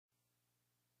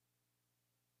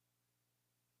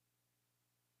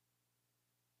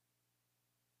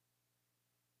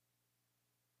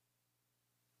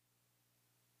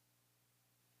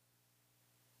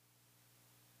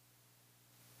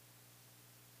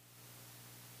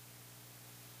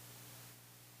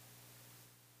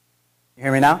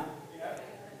Hear me now?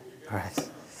 All right.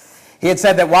 He had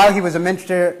said that while he was a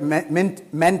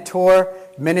mentor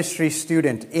ministry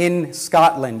student in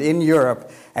Scotland, in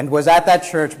Europe, and was at that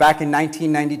church back in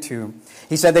 1992,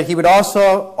 he said that he would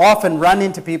also often run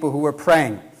into people who were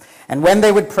praying. And when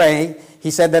they would pray,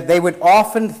 he said that they would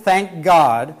often thank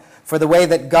God for the way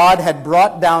that God had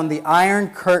brought down the Iron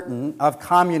Curtain of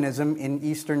communism in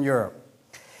Eastern Europe.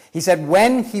 He said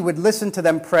when he would listen to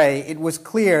them pray, it was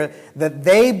clear that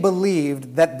they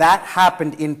believed that that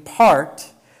happened in part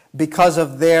because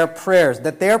of their prayers,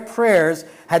 that their prayers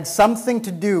had something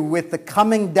to do with the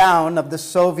coming down of the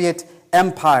Soviet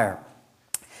Empire.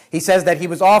 He says that he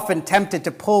was often tempted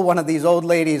to pull one of these old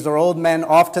ladies or old men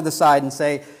off to the side and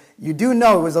say, you do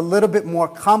know it was a little bit more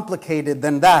complicated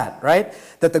than that, right?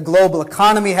 That the global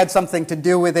economy had something to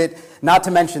do with it, not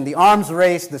to mention the arms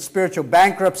race, the spiritual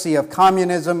bankruptcy of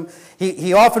communism.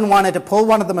 He often wanted to pull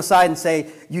one of them aside and say,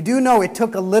 you do know it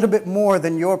took a little bit more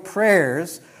than your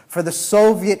prayers for the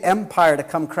Soviet Empire to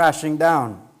come crashing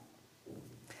down.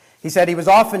 He said he was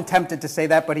often tempted to say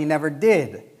that, but he never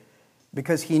did,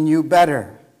 because he knew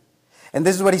better. And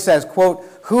this is what he says, quote,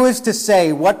 who is to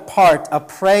say what part a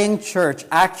praying church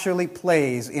actually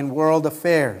plays in world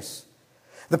affairs?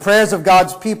 The prayers of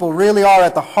God's people really are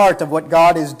at the heart of what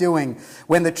God is doing.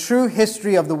 When the true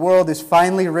history of the world is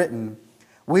finally written,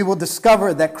 we will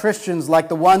discover that Christians like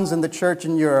the ones in the church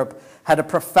in Europe had a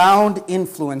profound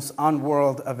influence on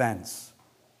world events.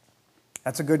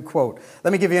 That's a good quote.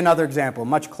 Let me give you another example,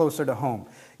 much closer to home.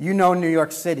 You know New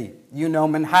York City. You know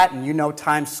Manhattan. You know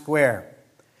Times Square.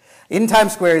 In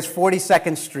Times Square is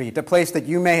 42nd Street, a place that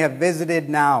you may have visited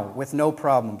now with no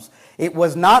problems. It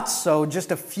was not so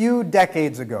just a few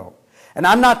decades ago. And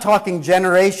I'm not talking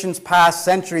generations past,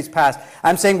 centuries past.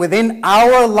 I'm saying within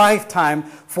our lifetime,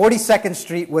 42nd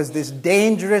Street was this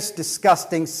dangerous,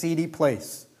 disgusting, seedy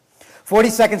place.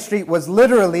 42nd Street was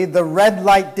literally the red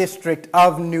light district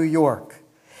of New York.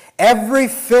 Every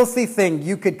filthy thing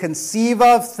you could conceive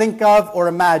of, think of, or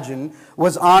imagine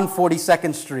was on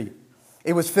 42nd Street.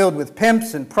 It was filled with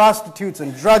pimps and prostitutes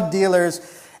and drug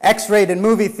dealers, X-rated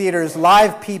movie theaters,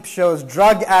 live peep shows,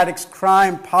 drug addicts,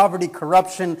 crime, poverty,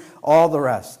 corruption, all the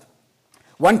rest.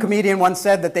 One comedian once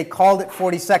said that they called it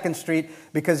 42nd Street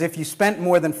because if you spent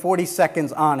more than 40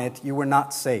 seconds on it, you were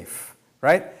not safe,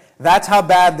 right? That's how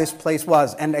bad this place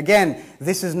was. And again,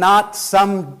 this is not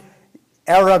some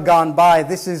era gone by.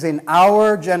 This is in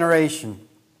our generation.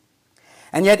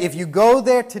 And yet, if you go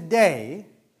there today,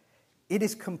 it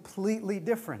is completely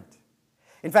different.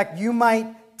 In fact, you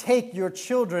might take your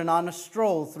children on a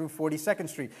stroll through 42nd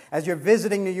Street. As you're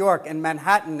visiting New York and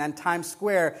Manhattan and Times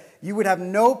Square, you would have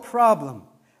no problem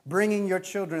bringing your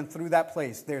children through that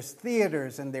place. There's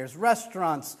theaters and there's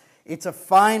restaurants. It's a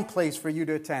fine place for you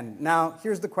to attend. Now,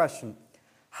 here's the question.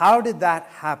 How did that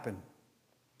happen?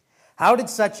 How did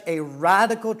such a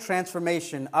radical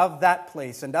transformation of that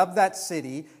place and of that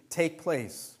city take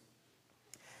place?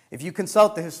 If you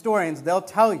consult the historians, they'll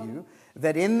tell you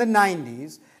that in the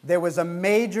 90s, there was a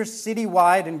major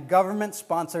citywide and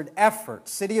government-sponsored effort.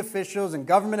 City officials and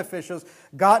government officials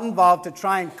got involved to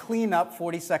try and clean up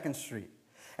 42nd Street.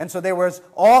 And so there was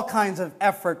all kinds of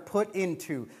effort put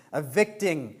into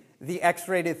evicting the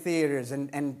X-rated theaters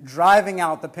and driving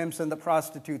out the pimps and the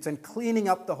prostitutes and cleaning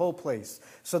up the whole place.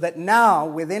 So that now,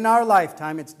 within our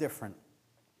lifetime, it's different.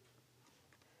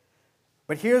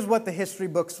 But here's what the history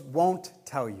books won't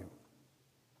tell you.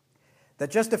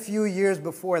 That just a few years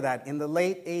before that, in the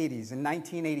late 80s, in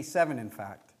 1987 in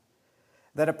fact,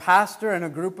 that a pastor and a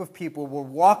group of people were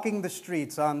walking the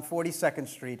streets on 42nd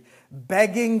Street,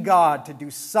 begging God to do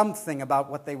something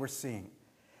about what they were seeing.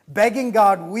 Begging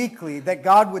God weekly that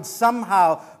God would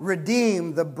somehow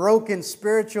redeem the broken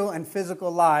spiritual and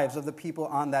physical lives of the people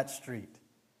on that street.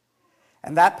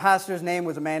 And that pastor's name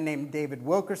was a man named David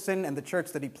Wilkerson, and the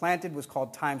church that he planted was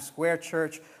called Times Square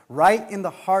Church, right in the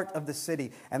heart of the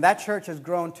city. And that church has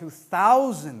grown to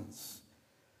thousands.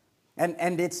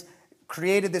 And it's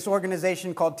created this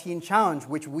organization called Teen Challenge,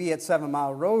 which we at 7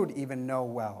 Mile Road even know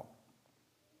well.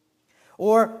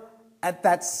 Or at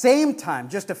that same time,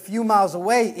 just a few miles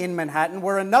away in Manhattan,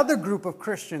 were another group of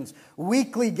Christians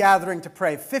weekly gathering to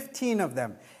pray, 15 of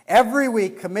them, every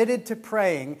week committed to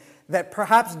praying that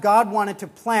perhaps God wanted to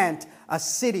plant a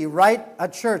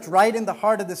church right in the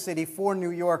heart of the city for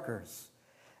New Yorkers.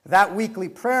 That weekly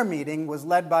prayer meeting was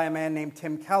led by a man named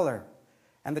Tim Keller.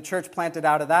 And the church planted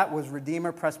out of that was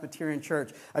Redeemer Presbyterian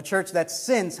Church, a church that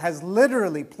since has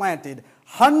literally planted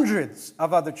hundreds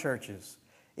of other churches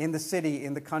in the city,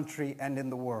 in the country, and in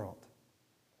the world.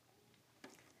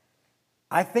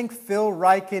 I think Phil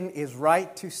Ryken is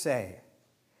right to say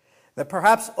that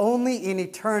perhaps only in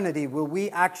eternity will we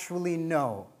actually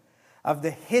know of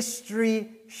the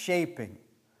history-shaping,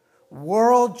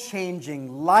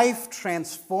 world-changing,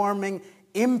 life-transforming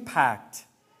impact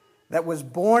that was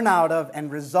born out of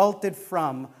and resulted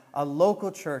from a local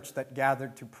church that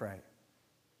gathered to pray.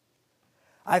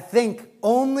 I think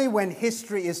only when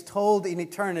history is told in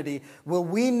eternity will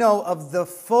we know of the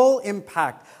full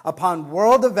impact upon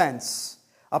world events,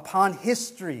 upon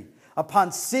history,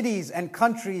 upon cities and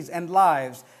countries and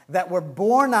lives that were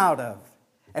born out of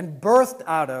and birthed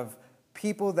out of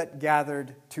people that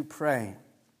gathered to pray.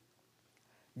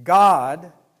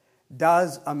 God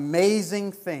does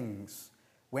amazing things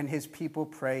when His people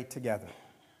pray together.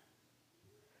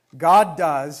 God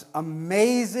does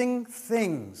amazing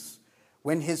things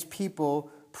when His people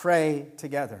pray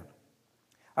together.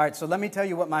 All right, so let me tell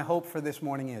you what my hope for this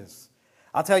morning is.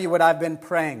 I'll tell you what I've been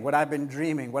praying, what I've been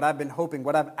dreaming, what I've been hoping,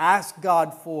 what I've asked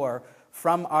God for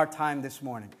from our time this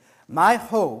morning. My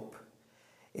hope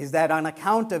is that on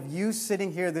account of you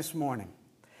sitting here this morning,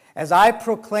 as I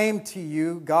proclaim to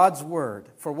you God's word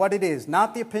for what it is,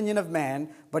 not the opinion of man,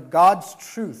 but God's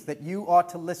truth that you ought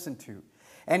to listen to.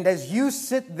 And as you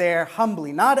sit there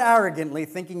humbly, not arrogantly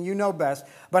thinking you know best,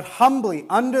 but humbly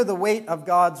under the weight of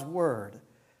God's word,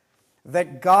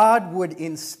 that God would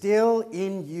instill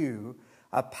in you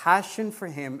a passion for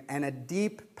Him and a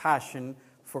deep passion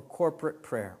for corporate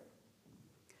prayer.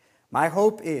 My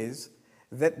hope is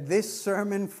that this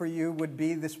sermon for you would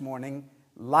be this morning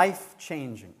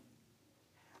life-changing.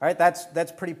 All right,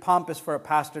 that's pretty pompous for a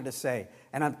pastor to say.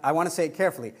 And I want to say it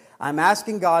carefully. I'm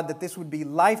asking God that this would be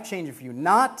life-changing for you,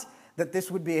 not that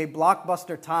this would be a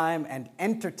blockbuster time and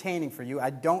entertaining for you.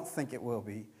 I don't think it will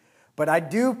be. But I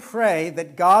do pray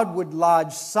that God would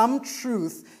lodge some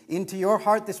truth into your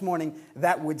heart this morning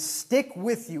that would stick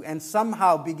with you and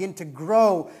somehow begin to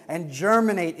grow and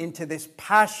germinate into this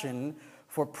passion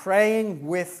for praying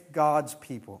with God's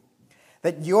people.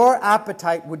 That your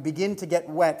appetite would begin to get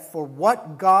wet for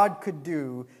what God could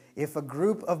do if a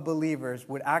group of believers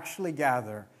would actually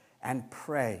gather and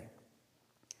pray.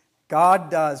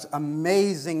 God does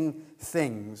amazing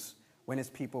things when His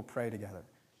people pray together.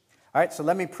 All right, so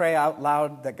let me pray out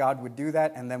loud that God would do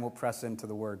that, and then we'll press into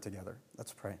the Word together.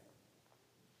 Let's pray.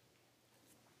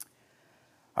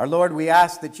 Our Lord, we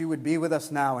ask that you would be with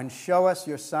us now and show us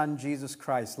your Son, Jesus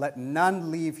Christ. Let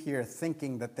none leave here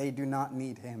thinking that they do not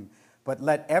need Him, but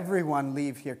let everyone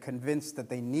leave here convinced that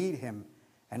they need Him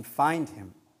and find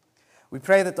Him. We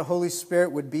pray that the Holy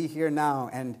Spirit would be here now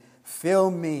and fill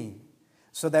me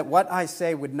so that what I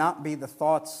say would not be the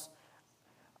thoughts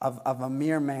of a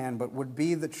mere man, but would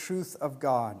be the truth of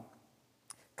God.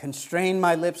 Constrain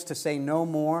my lips to say no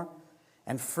more,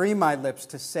 and free my lips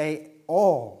to say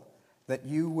all that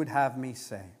you would have me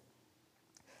say.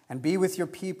 And be with your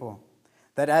people,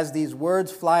 that as these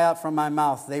words fly out from my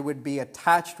mouth, they would be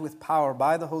attached with power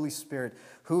by the Holy Spirit,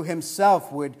 who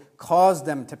Himself would cause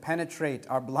them to penetrate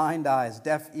our blind eyes,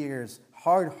 deaf ears,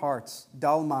 hard hearts,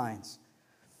 dull minds,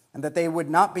 and that they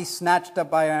would not be snatched up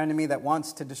by our enemy that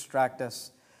wants to distract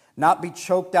us, not be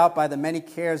choked out by the many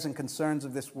cares and concerns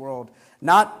of this world,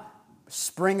 not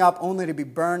spring up only to be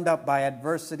burned up by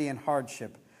adversity and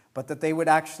hardship, but that they would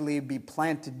actually be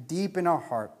planted deep in our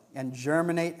heart and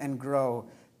germinate and grow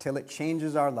till it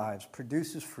changes our lives,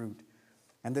 produces fruit.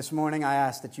 And this morning I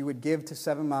ask that you would give to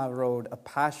 7 Mile Road a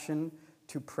passion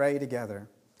to pray together,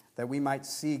 that we might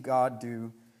see God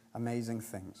do amazing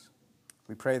things.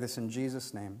 We pray this in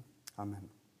Jesus' name. Amen.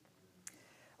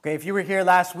 Okay, if you were here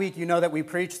last week, you know that we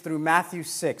preached through Matthew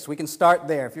 6. We can start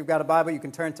there. If you've got a Bible, you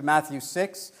can turn to Matthew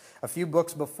 6, a few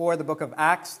books before the book of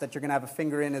Acts that you're going to have a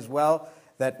finger in as well,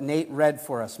 that Nate read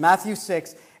for us. Matthew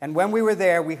 6, and when we were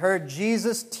there, we heard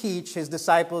Jesus teach His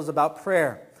disciples about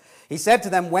prayer. He said to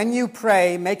them, when you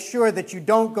pray, make sure that you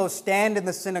don't go stand in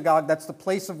the synagogue, that's the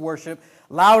place of worship,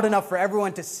 loud enough for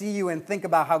everyone to see you and think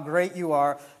about how great you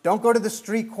are. Don't go to the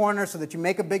street corner so that you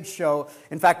make a big show.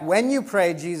 In fact, when you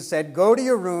pray, Jesus said, go to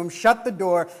your room, shut the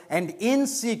door, and in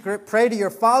secret, pray to your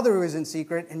Father who is in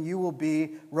secret, and you will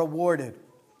be rewarded.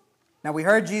 Now, we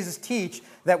heard Jesus teach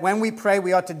that when we pray,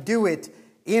 we ought to do it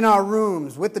in our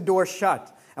rooms with the door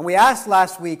shut. And we asked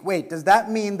last week, wait, does that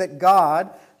mean that God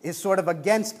is sort of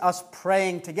against us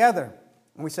praying together?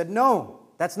 And we said, no,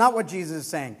 that's not what Jesus is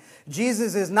saying.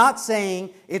 Jesus is not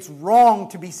saying it's wrong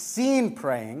to be seen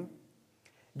praying.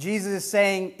 Jesus is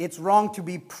saying it's wrong to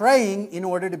be praying in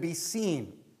order to be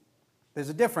seen. There's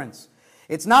a difference.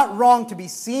 It's not wrong to be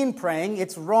seen praying.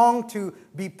 It's wrong to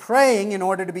be praying in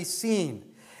order to be seen.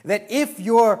 That if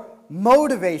your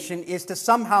motivation is to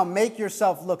somehow make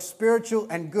yourself look spiritual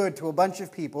and good to a bunch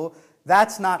of people,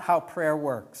 that's not how prayer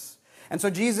works. And so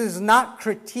Jesus is not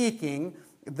critiquing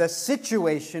the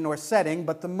situation or setting,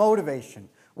 but the motivation.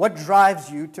 What drives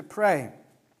you to pray?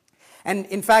 And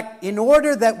in fact, in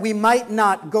order that we might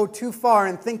not go too far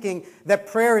in thinking that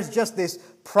prayer is just this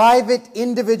private,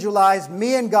 individualized,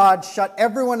 me and God, shut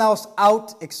everyone else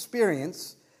out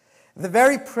experience, the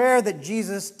very prayer that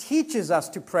Jesus teaches us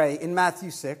to pray in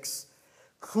Matthew 6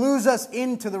 clues us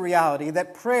into the reality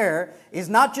that prayer is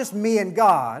not just me and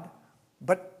God,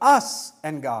 but us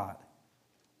and God.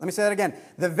 Let me say that again.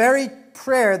 The very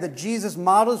prayer that Jesus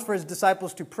models for his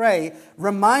disciples to pray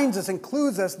reminds us,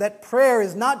 includes us, that prayer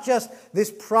is not just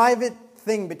this private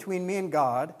thing between me and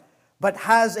God, but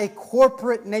has a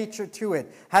corporate nature to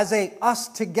it, has a us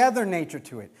together nature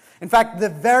to it. In fact, the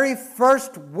very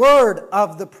first word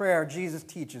of the prayer Jesus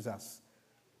teaches us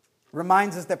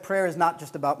reminds us that prayer is not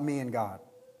just about me and God.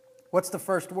 What's the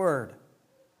first word?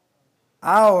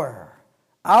 Our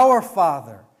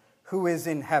Father who is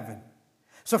in heaven.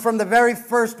 So from the very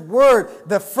first word,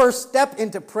 the first step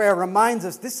into prayer reminds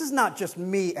us this is not just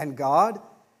me and God.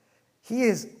 He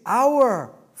is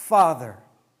our Father.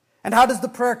 And how does the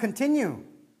prayer continue?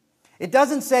 It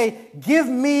doesn't say, give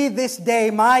me this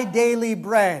day my daily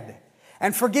bread,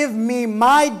 and forgive me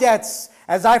my debts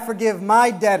as I forgive my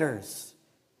debtors,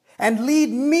 and lead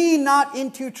me not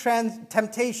into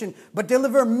temptation, but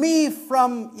deliver me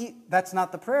from... That's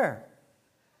not the prayer.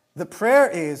 The prayer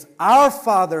is, our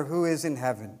Father who is in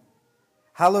heaven,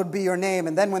 hallowed be your name.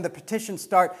 And then when the petitions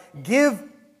start, give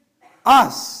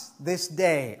us this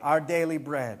day our daily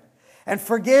bread. And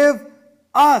forgive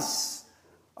us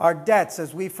our debts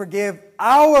as we forgive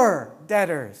our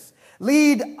debtors.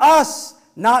 Lead us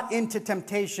not into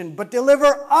temptation, but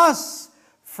deliver us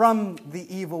from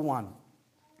the evil one.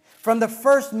 From the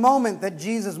first moment that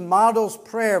Jesus models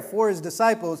prayer for his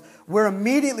disciples, we're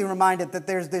immediately reminded that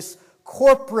there's this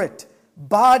corporate,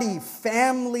 body,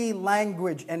 family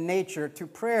language and nature to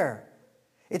prayer.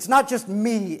 It's not just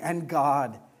me and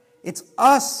God. It's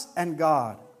us and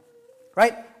God.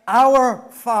 Right? Our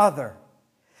Father.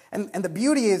 And the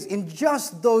beauty is in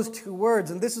just those two words,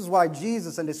 and this is why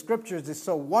Jesus and his scriptures is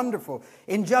so wonderful.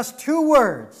 In just two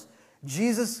words,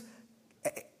 Jesus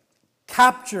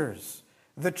captures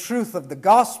the truth of the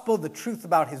gospel, the truth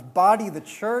about his body, the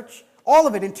church, all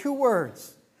of it in two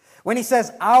words. When he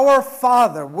says, our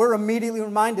Father, we're immediately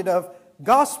reminded of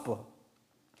gospel.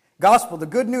 Gospel, the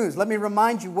good news. Let me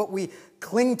remind you what we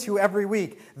cling to every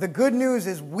week. The good news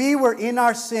is we were in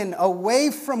our sin,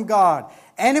 away from God,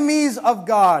 enemies of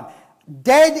God,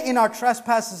 dead in our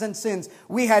trespasses and sins.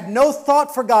 We had no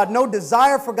thought for God, no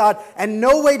desire for God, and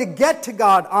no way to get to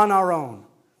God on our own.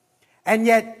 And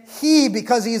yet he,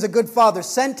 because he is a good Father,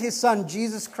 sent his Son,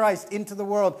 Jesus Christ, into the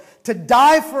world to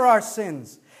die for our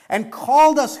sins, and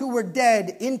called us who were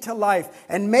dead into life,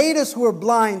 and made us who were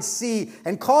blind see,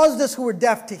 and caused us who were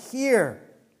deaf to hear.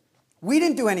 We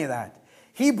didn't do any of that.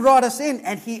 He brought us in,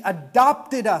 and he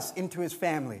adopted us into his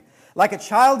family. Like a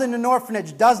child in an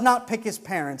orphanage does not pick his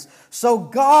parents, so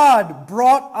God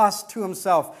brought us to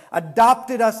himself,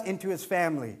 adopted us into his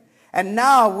family. And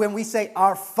now when we say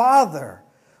our Father,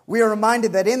 we are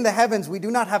reminded that in the heavens we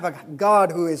do not have a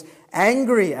God who is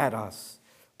angry at us,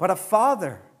 but a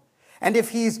Father. And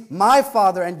if he's my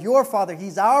Father and your Father,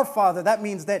 he's our Father, that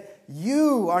means that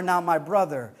you are now my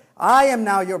brother. I am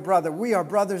now your brother. We are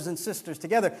brothers and sisters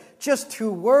together. Just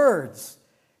two words.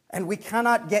 And we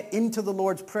cannot get into the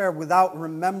Lord's Prayer without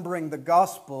remembering the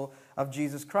gospel of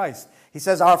Jesus Christ. He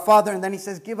says, our Father, and then he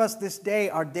says, give us this day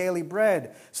our daily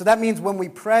bread. So that means when we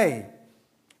pray,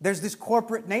 there's this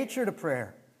corporate nature to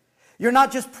prayer. You're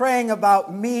not just praying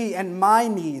about me and my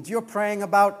needs. You're praying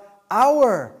about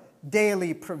our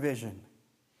daily provision.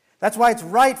 That's why it's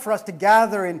right for us to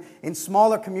gather in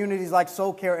smaller communities like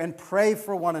Soul Care and pray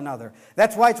for one another.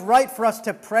 That's why it's right for us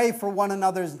to pray for one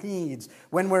another's needs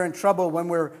when we're in trouble, when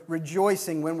we're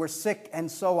rejoicing, when we're sick,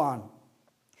 and so on.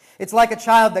 It's like a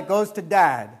child that goes to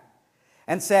dad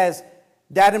and says,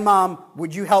 Dad and Mom,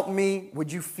 would you help me?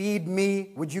 Would you feed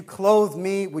me? Would you clothe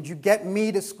me? Would you get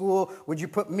me to school? Would you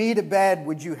put me to bed?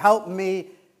 Would you help me?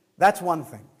 That's one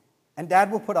thing. And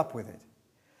Dad will put up with it.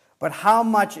 But how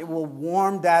much it will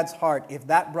warm Dad's heart if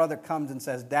that brother comes and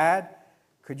says, Dad,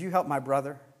 could you help my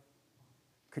brother?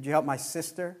 Could you help my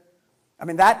sister? I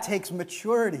mean, that takes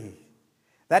maturity.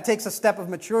 That takes a step of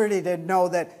maturity to know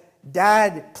that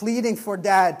Dad, pleading for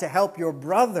Dad to help your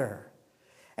brother.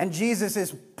 And Jesus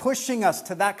is pushing us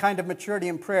to that kind of maturity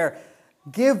in prayer.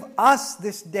 Give us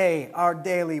this day our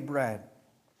daily bread.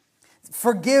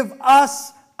 Forgive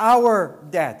us our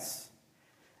debts.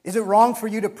 Is it wrong for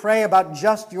you to pray about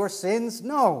just your sins?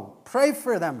 No. Pray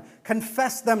for them.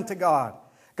 Confess them to God.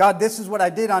 God, this is what I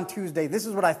did on Tuesday. This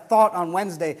is what I thought on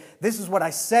Wednesday. This is what I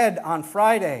said on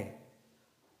Friday.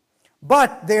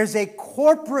 But there's a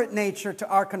corporate nature to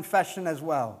our confession as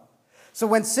well. So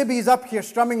when Sibby's up here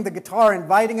strumming the guitar,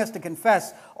 inviting us to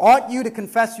confess, ought you to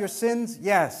confess your sins?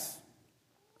 Yes.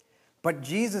 But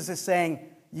Jesus is saying,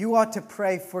 you ought to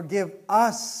pray, forgive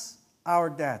us our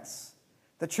debts.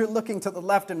 That you're looking to the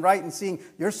left and right and seeing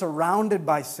you're surrounded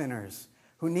by sinners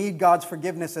who need God's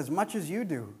forgiveness as much as you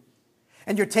do.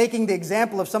 And you're taking the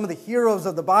example of some of the heroes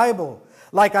of the Bible,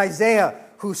 like Isaiah,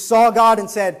 who saw God and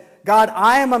said, God,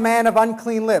 I am a man of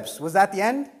unclean lips. Was that the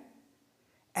end?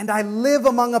 And I live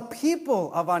among a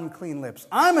people of unclean lips.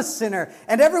 I'm a sinner,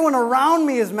 and everyone around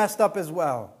me is messed up as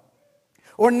well.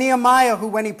 Or Nehemiah, who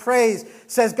when he prays,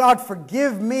 says, God,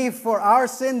 forgive me for our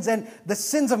sins and the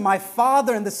sins of my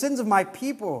father and the sins of my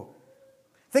people.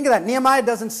 Think of that. Nehemiah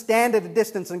doesn't stand at a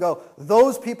distance and go,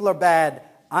 those people are bad,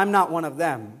 I'm not one of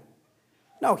them.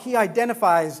 No, he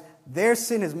identifies their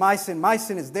sin is my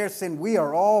sin is their sin. We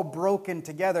are all broken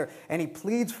together, and he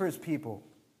pleads for his people.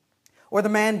 Or the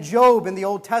man Job in the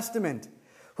Old Testament,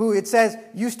 who it says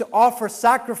used to offer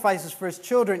sacrifices for his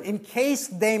children in case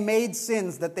they made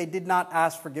sins that they did not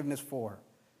ask forgiveness for.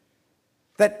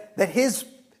 That his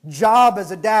job as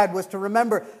a dad was to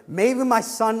remember, maybe my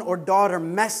son or daughter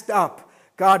messed up.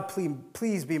 God,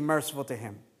 please be merciful to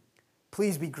him.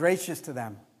 Please be gracious to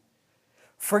them.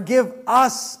 Forgive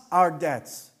us our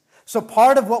debts. So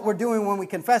part of what we're doing when we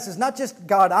confess is not just,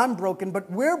 God, I'm broken,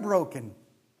 but we're broken.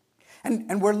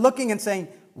 And we're looking and saying,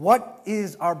 what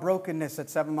is our brokenness at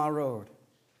 7 Mile Road?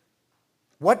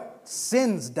 What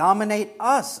sins dominate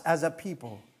us as a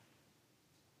people?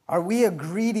 Are we a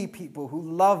greedy people who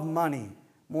love money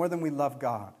more than we love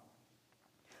God?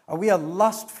 Are we a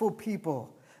lustful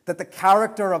people that the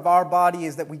character of our body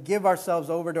is that we give ourselves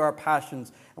over to our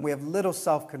passions and we have little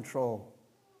self-control?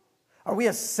 Are we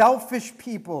a selfish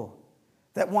people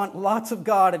that want lots of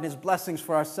God and His blessings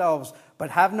for ourselves but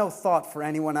have no thought for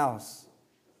anyone else?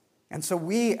 And so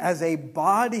we as a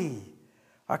body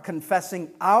are confessing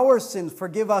our sins.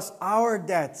 Forgive us our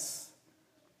debts.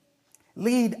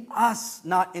 Lead us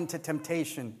not into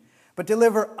temptation, but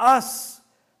deliver us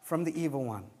from the evil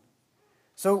one.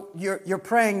 So you're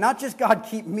praying, not just God,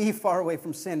 keep me far away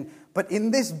from sin, but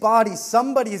in this body,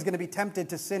 somebody is going to be tempted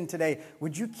to sin today.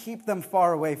 Would you keep them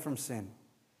far away from sin?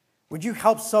 Would you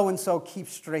help so-and-so keep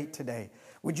straight today?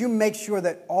 Would you make sure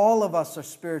that all of us are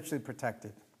spiritually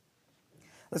protected?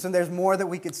 Listen, there's more that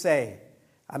we could say.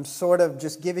 I'm sort of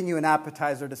just giving you an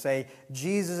appetizer to say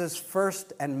Jesus'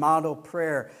 first and model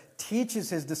prayer teaches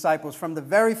his disciples from the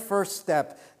very first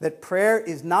step that prayer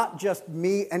is not just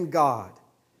me and God,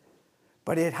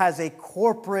 but it has a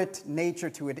corporate nature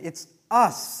to it. It's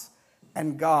us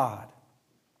and God.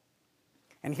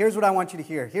 And here's what I want you to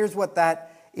hear. Here's what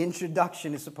that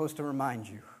introduction is supposed to remind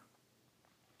you.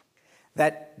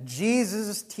 That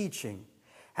Jesus' teaching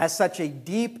has such a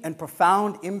deep and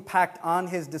profound impact on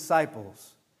his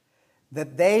disciples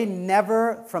that they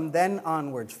never, from then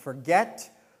onwards, forget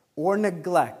or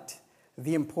neglect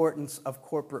the importance of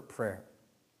corporate prayer.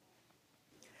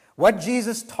 What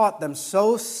Jesus taught them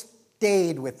so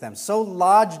stayed with them, so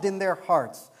lodged in their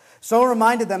hearts, so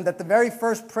reminded them that the very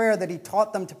first prayer that he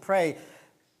taught them to pray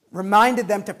reminded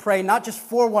them to pray not just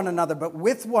for one another, but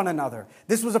with one another.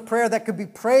 This was a prayer that could be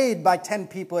prayed by 10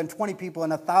 people and 20 people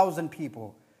and 1,000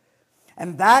 people.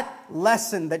 And that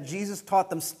lesson that Jesus taught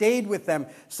them stayed with them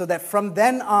so that from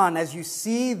then on, as you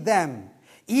see them,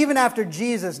 even after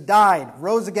Jesus died,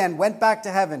 rose again, went back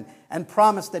to heaven, and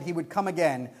promised that he would come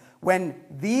again, when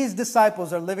these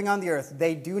disciples are living on the earth,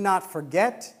 they do not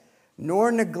forget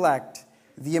nor neglect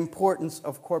the importance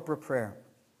of corporate prayer.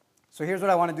 So here's what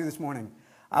I want to do this morning.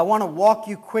 I want to walk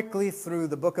you quickly through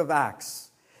the book of Acts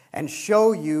and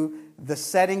show you the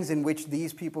settings in which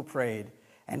these people prayed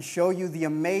and show you the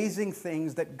amazing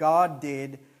things that God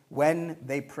did when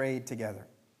they prayed together.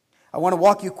 I want to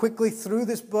walk you quickly through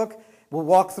this book. We'll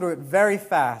walk through it very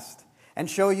fast and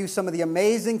show you some of the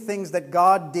amazing things that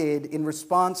God did in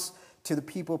response to the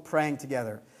people praying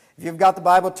together. If you've got the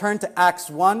Bible, turn to Acts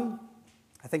 1.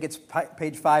 I think it's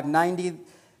page 590,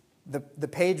 the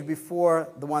page before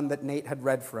the one that Nate had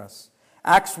read for us.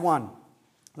 Acts 1.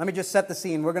 Let me just set the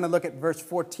scene. We're going to look at verse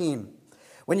 14.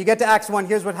 When you get to Acts 1,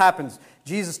 here's what happens.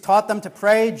 Jesus taught them to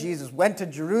pray. Jesus went to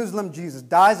Jerusalem. Jesus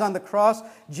dies on the cross.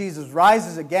 Jesus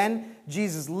rises again.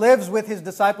 Jesus lives with his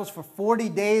disciples for 40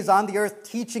 days on the earth,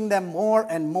 teaching them more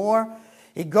and more.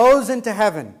 He goes into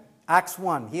heaven. Acts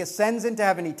 1. He ascends into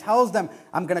heaven. He tells them,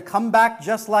 I'm going to come back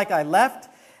just like I left.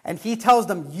 And he tells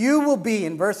them, you will be,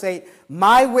 in verse 8,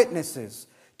 my witnesses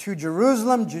to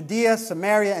Jerusalem, Judea,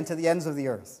 Samaria, and to the ends of the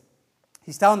earth.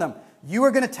 He's telling them, you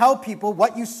are going to tell people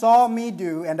what you saw me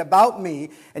do and about me,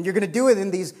 and you're going to do it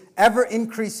in these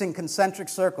ever-increasing concentric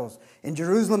circles. In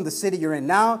Jerusalem, the city you're in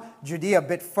now, Judea a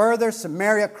bit further,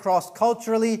 Samaria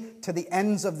cross-culturally to the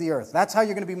ends of the earth. That's how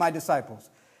you're going to be my disciples.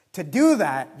 To do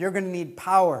that, you're going to need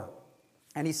power.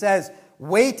 And he says,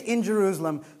 wait in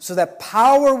Jerusalem so that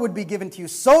power would be given to you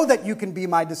so that you can be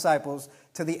my disciples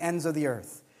to the ends of the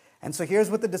earth. And so here's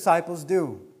what the disciples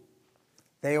do.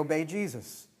 They obey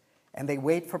Jesus, and they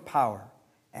wait for power,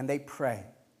 and they pray.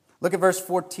 Look at verse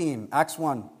 14, Acts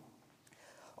 1.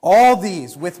 All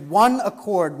these, with one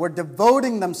accord, were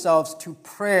devoting themselves to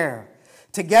prayer,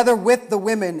 together with the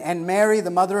women and Mary,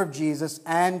 the mother of Jesus,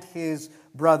 and his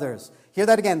brothers. Hear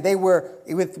that again. They were,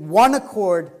 with one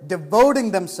accord,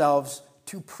 devoting themselves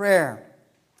to prayer.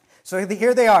 So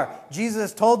here they are.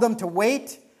 Jesus told them to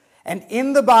wait, and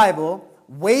in the Bible,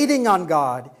 waiting on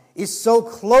God is so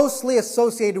closely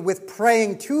associated with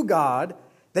praying to God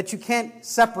that you can't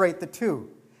separate the two.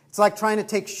 It's like trying to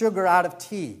take sugar out of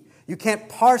tea. You can't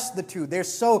parse the two. They're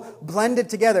so blended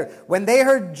together. When they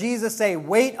heard Jesus say,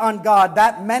 wait on God,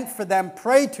 that meant for them,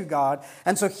 pray to God.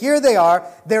 And so here they are.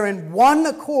 They're in one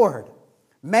accord.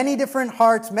 Many different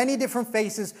hearts, many different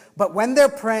faces. But when they're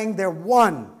praying, they're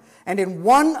one. And in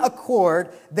one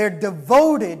accord, they're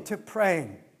devoted to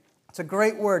praying. It's a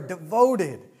great word,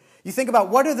 devoted. You think about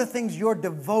what are the things you're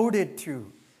devoted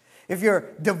to. If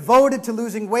you're devoted to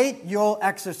losing weight, you'll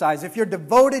exercise. If you're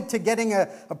devoted to getting a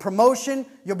promotion,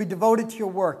 you'll be devoted to your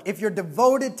work. If you're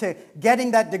devoted to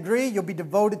getting that degree, you'll be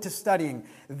devoted to studying.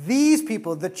 These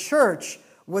people, the church,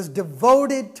 was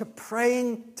devoted to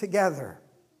praying together.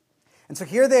 And so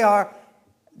here they are,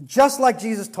 just like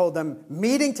Jesus told them,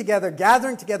 meeting together,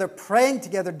 gathering together, praying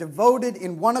together, devoted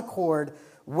in one accord,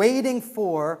 waiting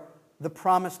for the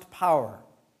promised power.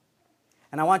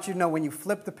 And I want you to know, when you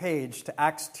flip the page to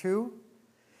Acts 2,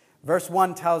 verse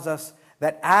 1 tells us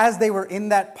that as they were in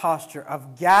that posture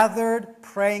of gathered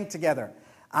praying together,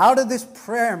 out of this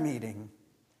prayer meeting,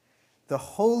 the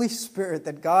Holy Spirit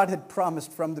that God had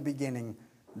promised from the beginning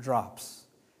drops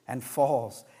and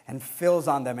falls and fills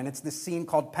on them. And it's this scene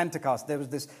called Pentecost. There was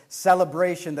this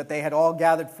celebration that they had all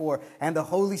gathered for, and the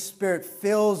Holy Spirit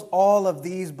fills all of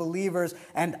these believers,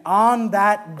 and on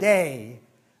that day,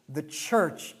 the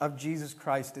church of Jesus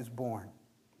Christ is born.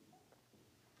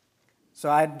 So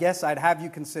I guess I'd have you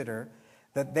consider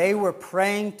that they were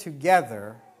praying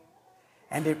together,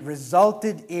 and it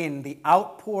resulted in the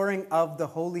outpouring of the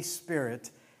Holy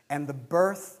Spirit and the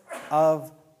birth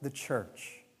of the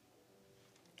church.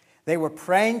 They were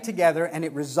praying together, and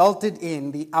it resulted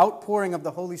in the outpouring of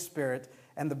the Holy Spirit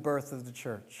and the birth of the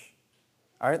church.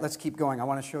 All right, let's keep going. I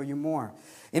want to show you more.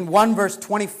 In 1 verse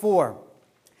 24,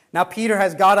 now Peter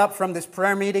has got up from this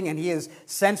prayer meeting, and he is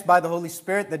sensed by the Holy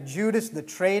Spirit that Judas, the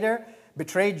traitor,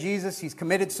 betrayed Jesus. He's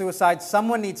committed suicide.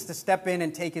 Someone needs to step in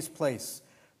and take his place.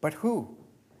 But who?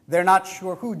 They're not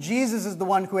sure who. Jesus is the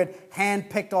one who had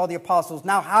handpicked all the apostles.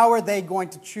 Now how are they going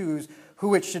to choose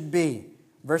who it should be?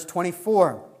 Verse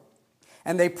 24.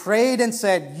 And they prayed and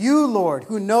said, "You, Lord,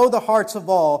 who know the hearts of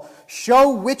all, show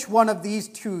which one of these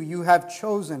two you have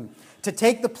chosen to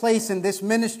take the place in this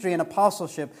ministry and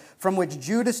apostleship from which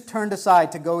Judas turned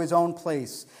aside to go his own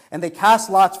place." And they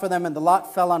cast lots for them, and the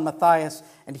lot fell on Matthias,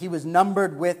 and he was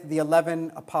numbered with the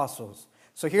 11 apostles.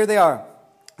 So here they are.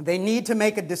 They need to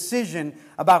make a decision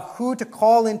about who to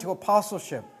call into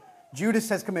apostleship. Judas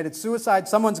has committed suicide.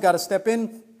 Someone's got to step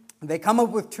in. They come up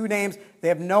with two names. They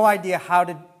have no idea how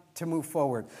to move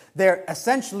forward. They're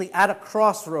essentially at a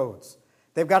crossroads.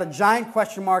 They've got a giant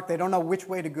question mark. They don't know which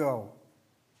way to go.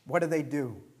 What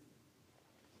do?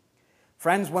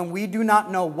 Friends, when we do not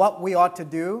know what we ought to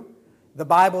do, the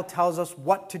Bible tells us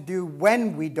what to do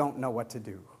when we don't know what to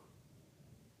do,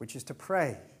 which is to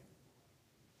pray.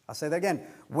 I'll say that again.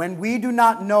 When we do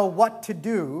not know what to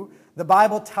do, the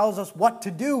Bible tells us what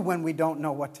to do when we don't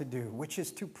know what to do, which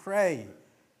is to pray.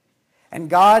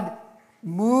 And God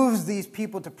moves these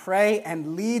people to pray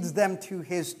and leads them to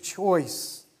his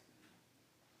choice.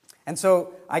 And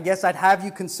so I guess I'd have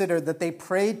you consider that they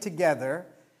prayed together,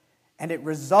 and it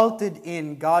resulted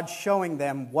in God showing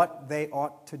them what they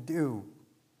ought to do.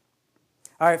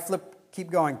 All right, keep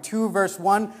going. 2 verse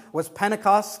 1 was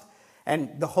Pentecost,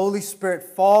 and the Holy Spirit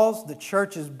falls. The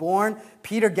church is born.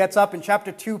 Peter gets up in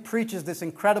chapter 2, preaches this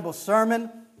incredible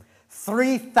sermon.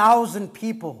 3,000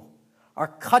 people are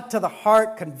cut to the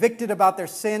heart, convicted about their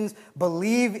sins,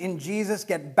 believe in Jesus,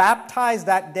 get baptized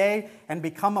that day, and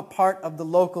become a part of the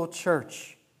local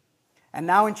church. And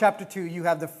now in chapter 2, you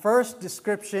have the first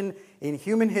description in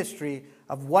human history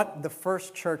of what the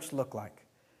first church looked like.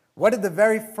 What did the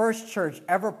very first church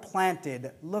ever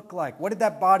planted look like? What did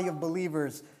that body of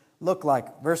believers look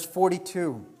like? Verse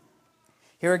 42.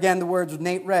 Here again the words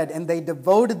Nate read, and they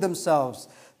devoted themselves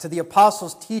to the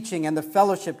apostles' teaching and the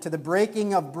fellowship, to the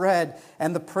breaking of bread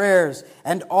and the prayers.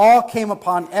 And awe came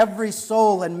upon every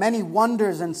soul, and many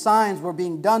wonders and signs were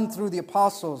being done through the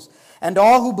apostles. And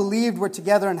all who believed were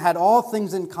together and had all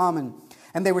things in common.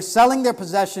 And they were selling their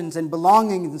possessions and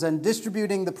belongings and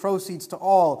distributing the proceeds to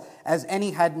all as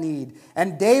any had need.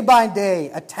 And day by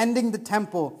day, attending the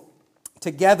temple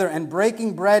together and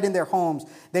breaking bread in their homes,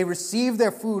 they received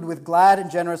their food with glad and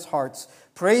generous hearts,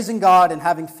 praising God and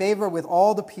having favor with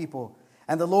all the people.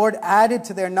 And the Lord added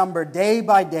to their number day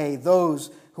by day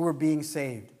those who were being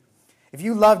saved. If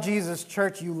you love Jesus,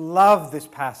 church, you love this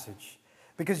passage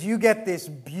because you get this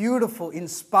beautiful,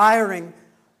 inspiring,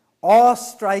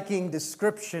 awe-striking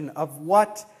description of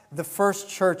what the first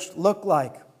church looked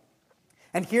like.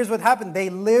 And here's what happened. They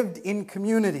lived in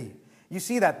community. You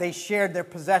see that. They shared their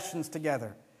possessions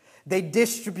together. They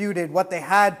distributed what they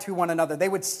had to one another. They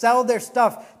would sell their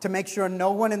stuff to make sure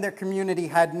no one in their community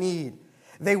had need.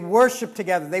 They worshiped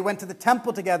together. They went to the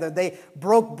temple together. They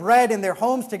broke bread in their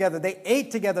homes together. They ate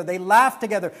together. They laughed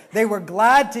together. They were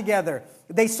glad together.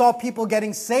 They saw people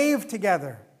getting saved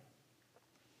together.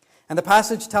 And the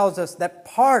passage tells us that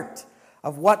part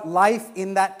of what life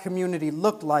in that community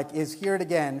looked like is, hear it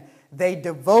again, they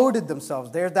devoted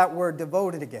themselves. There's that word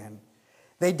devoted again.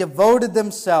 They devoted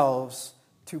themselves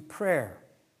to prayer,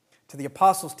 to the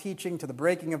apostles' teaching, to the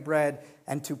breaking of bread,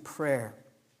 and to prayer.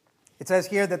 It says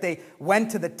here that they went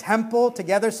to the temple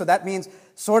together, so that means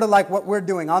sort of like what we're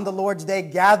doing on the Lord's Day,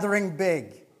 gathering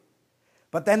big.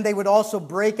 But then they would also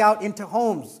break out into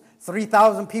homes.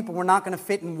 3,000 people were not going to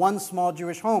fit in one small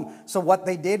Jewish home. So what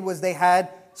they did was they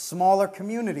had smaller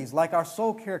communities, like our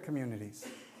soul care communities.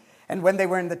 And when they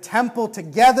were in the temple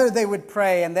together, they would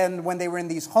pray. And then when they were in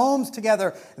these homes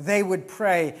together, they would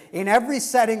pray. In every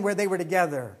setting where they were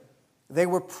together, they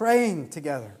were praying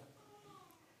together.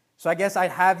 So I guess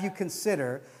I'd have you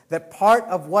consider that part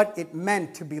of what it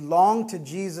meant to belong to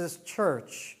Jesus'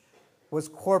 church was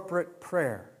corporate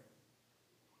prayer.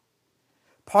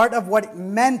 Part of what it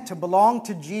meant to belong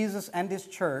to Jesus and His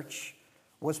church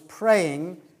was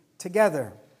praying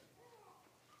together.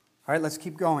 All right, let's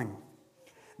keep going.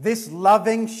 This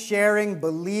loving, sharing,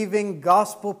 believing,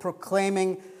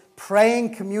 gospel-proclaiming,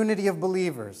 praying community of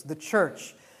believers, the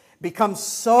church, becomes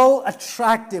so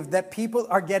attractive that people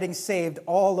are getting saved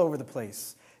all over the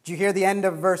place. Did you hear the end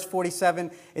of verse 47?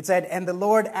 It said, and the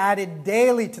Lord added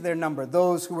daily to their number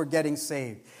those who were getting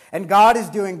saved. And God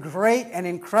is doing great and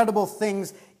incredible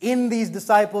things in these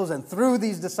disciples and through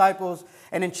these disciples.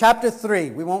 And in chapter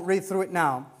 3, we won't read through it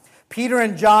now, Peter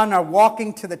and John are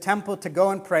walking to the temple to go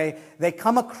and pray. They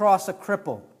come across a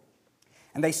cripple.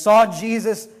 And they saw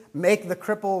Jesus make the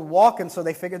cripple walk, and so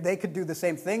they figured they could do the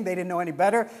same thing. They didn't know any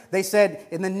better. They said,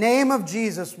 in the name of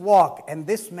Jesus, walk. And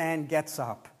this man gets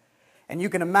up. And you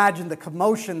can imagine the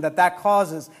commotion that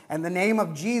causes. And the name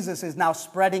of Jesus is now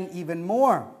spreading even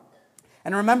more.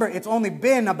 And remember, it's only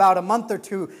been about a month or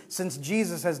two since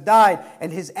Jesus has died,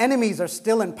 and his enemies are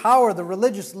still in power. The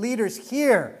religious leaders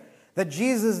hear that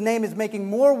Jesus' name is making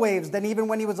more waves than even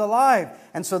when he was alive.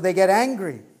 And so they get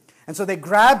angry. And so they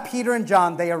grab Peter and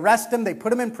John, they arrest him, they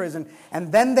put him in prison,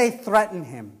 and then they threaten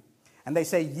him. And they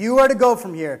say, you are to go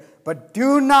from here, but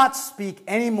do not speak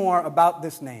any more about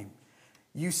this name.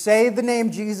 You say the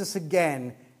name Jesus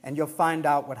again, and you'll find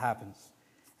out what happens.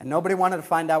 And nobody wanted to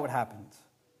find out what happens.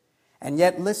 And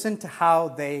yet listen to how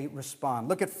they respond.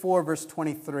 Look at 4 verse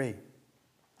 23.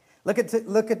 Look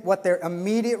at what their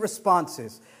immediate response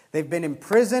is. They've been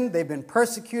imprisoned, they've been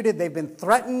persecuted, they've been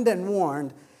threatened and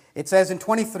warned. It says in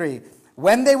 23,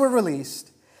 when they were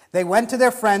released, they went to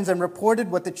their friends and reported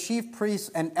what the chief priests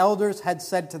and elders had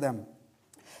said to them.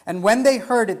 And when they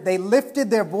heard it, they lifted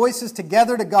their voices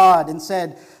together to God and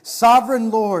said,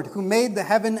 Sovereign Lord, who made the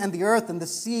heaven and the earth and the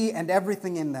sea and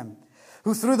everything in them,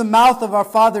 who through the mouth of our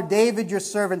father David, your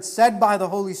servant, said by the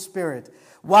Holy Spirit,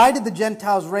 why did the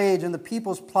Gentiles rage and the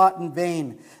peoples plot in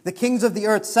vain? The kings of the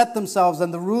earth set themselves,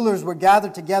 and the rulers were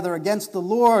gathered together against the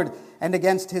Lord and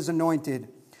against his anointed.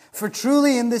 For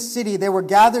truly in this city they were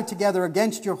gathered together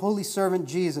against your holy servant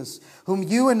Jesus, whom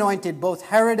you anointed, both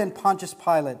Herod and Pontius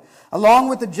Pilate, along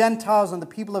with the Gentiles and the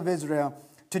people of Israel,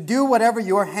 to do whatever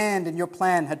your hand and your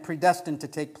plan had predestined to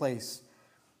take place.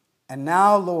 And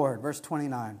now, Lord, verse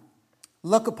 29,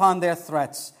 look upon their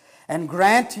threats, and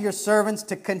grant to your servants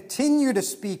to continue to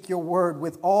speak your word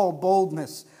with all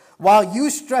boldness, while you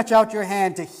stretch out your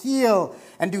hand to heal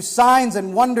and do signs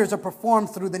and wonders are performed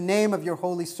through the name of your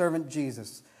holy servant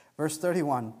Jesus. Verse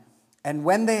 31, and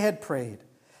when they had prayed,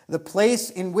 the place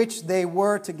in which they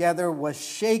were together was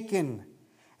shaken,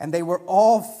 and they were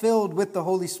all filled with the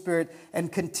Holy Spirit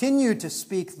and continued to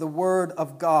speak the word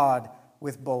of God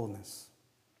with boldness.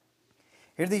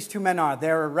 Here these two men are.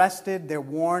 They're arrested, they're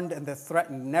warned, and they're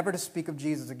threatened never to speak of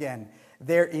Jesus again.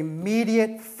 Their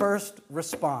immediate first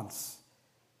response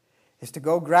is to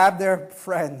go grab their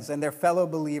friends and their fellow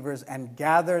believers and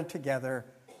gather together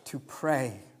to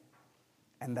pray.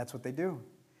 And that's what they do.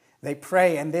 They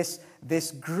pray, and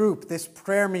this group, this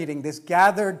prayer meeting, this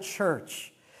gathered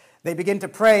church, they begin to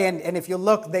pray, and if you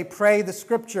look, they pray the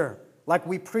scripture like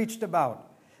we preached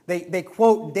about. They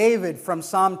quote David from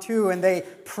Psalm 2, and they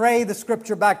pray the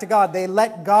scripture back to God. They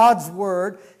let God's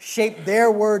word shape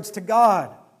their words to God.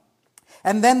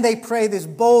 And then they pray this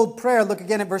bold prayer. Look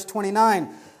again at verse 29.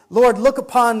 Lord, look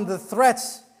upon the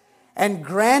threats and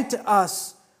grant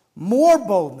us more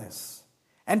boldness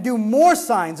and do more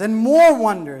signs and more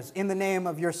wonders in the name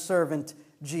of your servant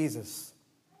Jesus.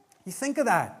 You think of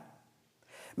that.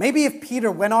 Maybe if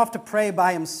Peter went off to pray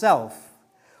by himself,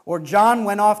 or John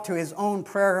went off to his own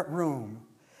prayer room,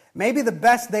 maybe the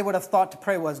best they would have thought to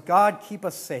pray was, God, keep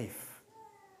us safe.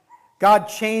 God,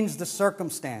 change the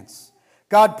circumstance.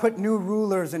 God, put new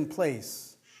rulers in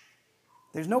place.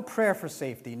 There's no prayer for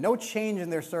safety, no change in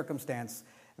their circumstance.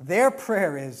 Their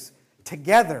prayer is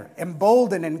together,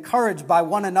 emboldened, encouraged by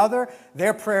one another.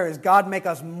 Their prayer is, God, make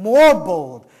us more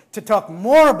bold to talk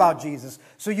more about Jesus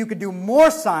so you could do more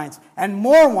signs and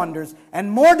more wonders and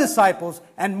more disciples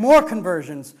and more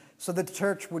conversions so the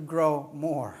church would grow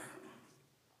more.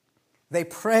 They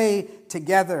pray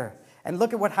together. And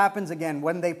look at what happens again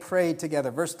when they prayed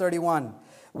together. Verse 31.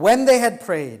 When they had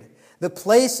prayed, the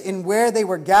place in where they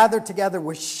were gathered together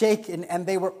was shaken, and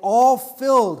they were all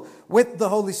filled with the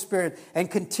Holy Spirit and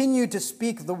continued to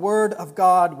speak the word of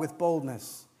God with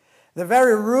boldness. The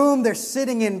very room they're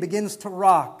sitting in begins to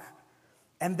rock,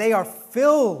 and they are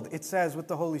filled, it says, with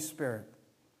the Holy Spirit.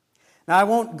 Now, I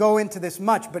won't go into this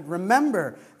much, but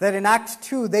remember that in Acts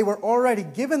 2, they were already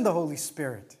given the Holy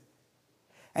Spirit.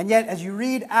 And yet, as you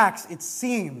read Acts, it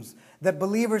seems that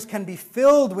believers can be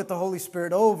filled with the Holy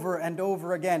Spirit over and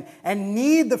over again and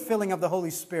need the filling of the Holy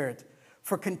Spirit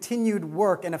for continued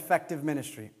work and effective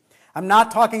ministry. I'm not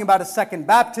talking about a second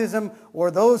baptism or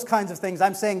those kinds of things.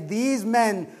 I'm saying these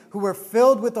men who were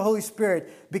filled with the Holy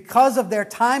Spirit, because of their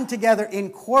time together in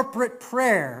corporate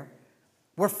prayer,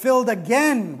 were filled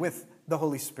again with the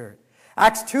Holy Spirit.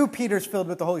 Acts 2, Peter's filled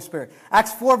with the Holy Spirit.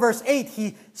 Acts 4, verse 8,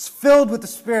 he's filled with the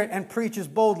Spirit and preaches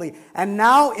boldly. And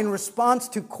now, in response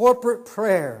to corporate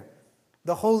prayer,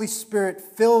 the Holy Spirit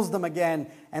fills them again,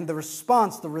 and the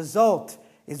response, the result,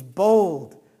 is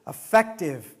bold,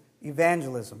 effective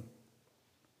evangelism.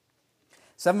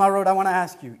 7 Mile Road, I want to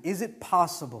ask you, is it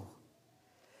possible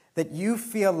that you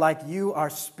feel like you are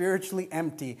spiritually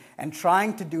empty and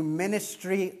trying to do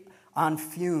ministry on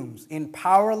fumes in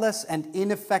powerless and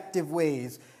ineffective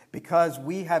ways because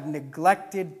we have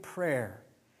neglected prayer,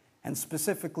 and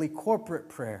specifically corporate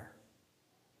prayer?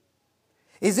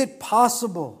 Is it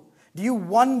possible? Do you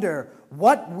wonder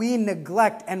what we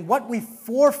neglect and what we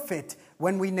forfeit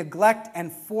when we neglect and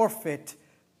forfeit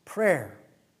prayer,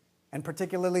 and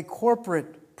particularly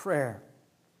corporate prayer?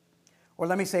 Or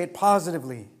let me say it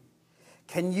positively.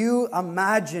 Can you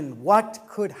imagine what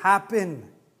could happen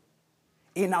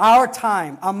in our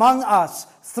time, among us,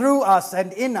 through us,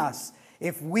 and in us,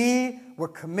 if we were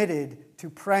committed to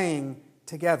praying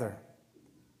together?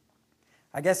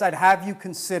 I guess I'd have you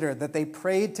consider that they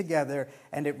prayed together,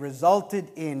 and it resulted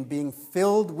in being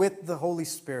filled with the Holy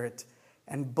Spirit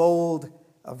and bold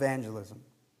evangelism.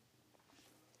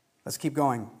 Let's keep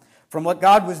going. From what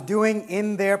God was doing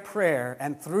in their prayer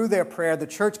and through their prayer, the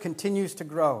church continues to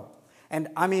grow. And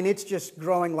I mean, it's just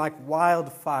growing like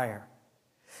wildfire.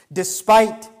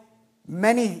 Despite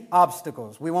many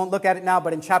obstacles. We won't look at it now,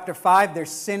 but in chapter 5, there's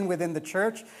sin within the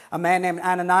church. A man named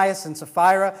Ananias and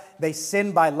Sapphira, they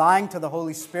sin by lying to the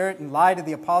Holy Spirit and lie to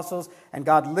the apostles, and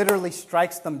God literally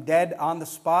strikes them dead on the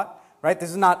spot. Right?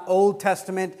 This is not Old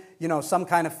Testament, some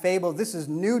kind of fable. This is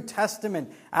New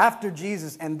Testament after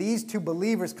Jesus, and these two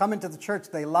believers come into the church,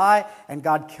 they lie, and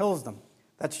God kills them.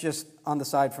 That's just on the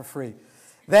side for free.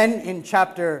 Then in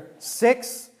chapter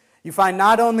 6, you find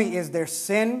not only is there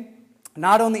sin,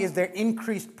 not only is there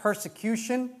increased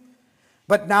persecution,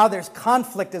 but now there's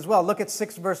conflict as well. Look at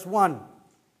 6 verse 1.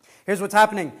 Here's what's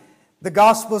happening. The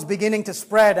gospel is beginning to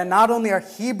spread, and not only are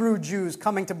Hebrew Jews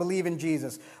coming to believe in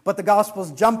Jesus, but the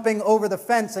gospel's jumping over the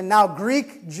fence, and now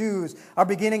Greek Jews are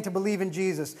beginning to believe in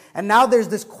Jesus. And now there's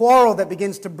this quarrel that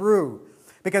begins to brew.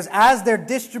 Because as they're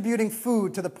distributing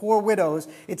food to the poor widows,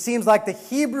 it seems like the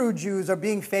Hebrew Jews are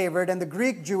being favored and the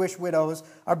Greek Jewish widows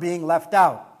are being left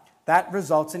out. That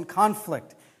results in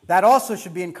conflict. That also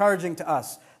should be encouraging to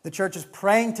us. The church is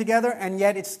praying together, and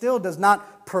yet it still does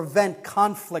not prevent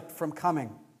conflict from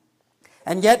coming.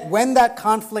 And yet, when that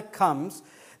conflict comes,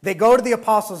 they go to the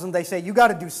apostles and they say, you got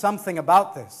to do something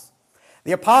about this.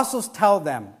 The apostles tell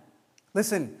them,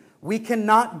 listen, we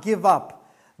cannot give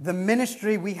up the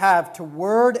ministry we have to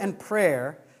word and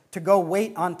prayer to go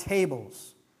wait on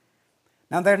tables.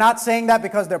 Now, they're not saying that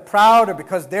because they're proud or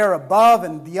because they're above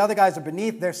and the other guys are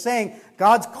beneath. They're saying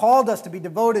God's called us to be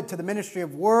devoted to the ministry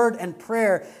of word and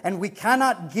prayer, and we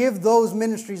cannot give those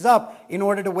ministries up in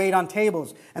order to wait on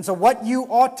tables. And so what you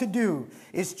ought to do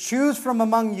is choose from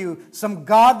among you some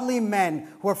godly men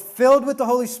who are filled with the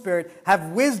Holy Spirit,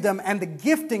 have wisdom and the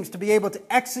giftings to be able to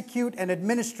execute and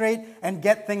administrate and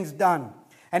get things done.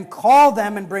 And call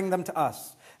them and bring them to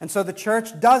us. And so the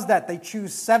church does that. They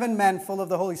choose 7 men full of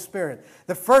the Holy Spirit.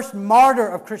 The first martyr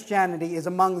of Christianity is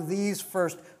among these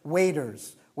first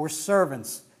waiters or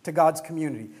servants to God's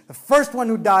community. The first one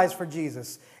who dies for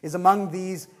Jesus is among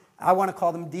these, I want to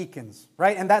call them deacons,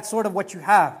 right? And that's sort of what you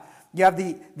have. You have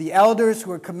the elders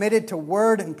who are committed to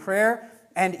word and prayer,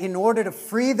 and in order to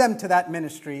free them to that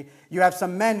ministry, you have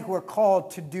some men who are called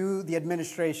to do the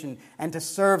administration and to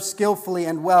serve skillfully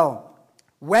and well.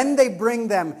 When they bring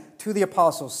them to the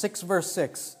apostles, 6 verse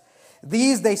 6,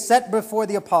 these they set before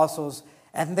the apostles,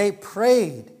 and they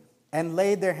prayed and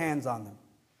laid their hands on them.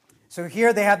 So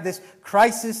here they have this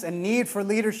crisis and need for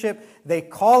leadership. They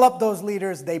call up those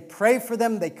leaders, they pray for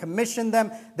them, they commission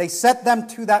them, they set them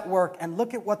to that work, and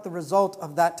look at what the result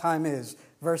of that time is.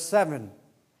 Verse 7.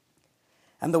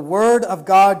 And the word of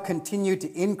God continued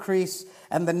to increase,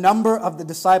 and the number of the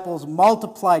disciples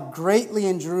multiplied greatly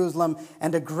in Jerusalem,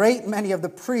 and a great many of the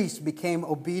priests became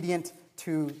obedient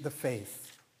to the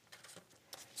faith.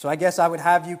 So I guess I would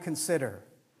have you consider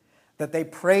that they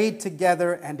prayed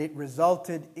together, and it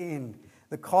resulted in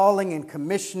the calling and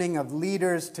commissioning of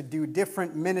leaders to do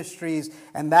different ministries,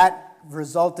 and that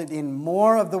resulted in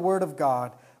more of the word of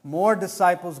God, more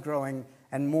disciples growing,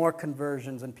 and more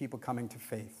conversions and people coming to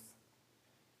faith.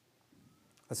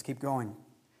 Let's keep going.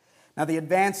 Now, the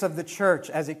advance of the church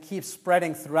as it keeps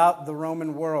spreading throughout the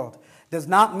Roman world does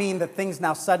not mean that things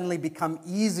now suddenly become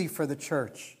easy for the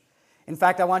church. In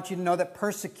fact, I want you to know that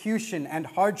persecution and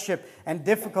hardship and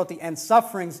difficulty and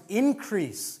sufferings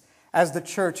increase as the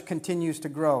church continues to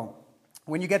grow.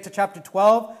 When you get to chapter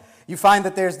 12, you find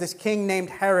that there's this king named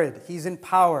Herod. He's in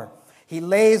power. He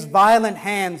lays violent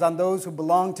hands on those who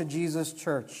belong to Jesus'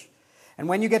 church. And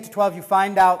when you get to 12, you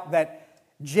find out that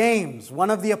James, one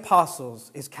of the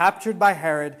apostles, is captured by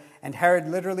Herod, and Herod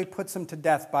literally puts him to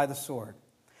death by the sword.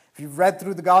 If you've read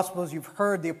through the Gospels, you've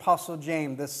heard the apostle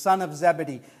James, the son of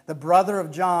Zebedee, the brother of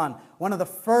John, one of the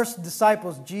first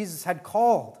disciples Jesus had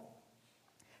called.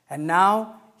 And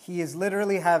now he is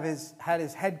literally had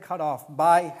his head cut off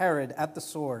by Herod at the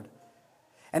sword.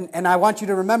 And I want you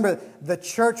to remember, the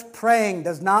church praying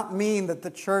does not mean that the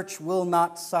church will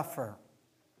not suffer.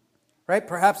 Right?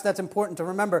 Perhaps that's important to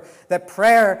remember, that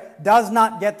prayer does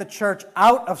not get the church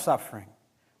out of suffering,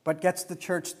 but gets the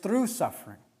church through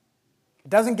suffering. It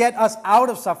doesn't get us out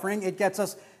of suffering, it gets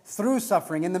us through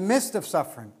suffering, in the midst of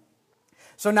suffering.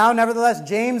 So now, nevertheless,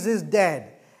 James is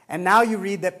dead, and now you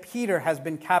read that Peter has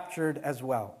been captured as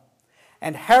well.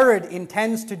 And Herod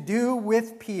intends to do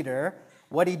with Peter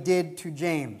what he did to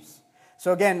James.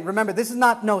 So again, remember, this is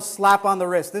not no slap on the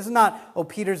wrist. This is not, oh,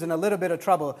 Peter's in a little bit of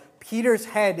trouble. Peter's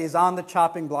head is on the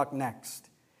chopping block next.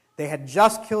 They had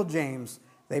just killed James.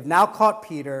 They've now caught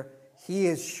Peter. He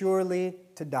is surely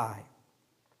to die.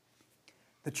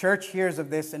 The church hears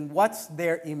of this, and what's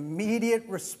their immediate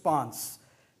response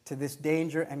to this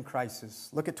danger and crisis?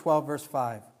 Look at 12 verse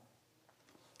 5.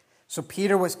 So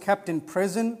Peter was kept in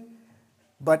prison,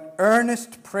 but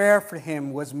earnest prayer for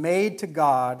him was made to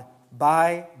God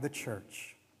by the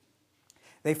church.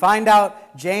 They find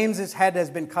out James's head has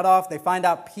been cut off. They find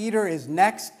out Peter is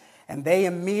next, and they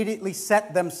immediately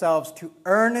set themselves to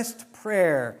earnest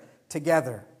prayer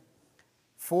together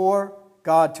for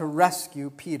God to rescue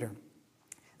Peter.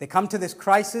 They come to this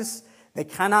crisis. They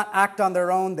cannot act on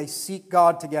their own. They seek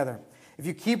God together. If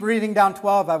you keep reading down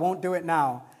 12, I won't do it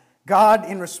now. God,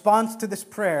 in response to this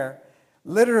prayer,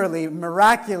 literally,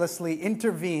 miraculously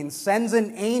intervenes, sends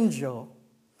an angel.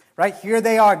 Right, here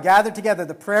they are gathered together,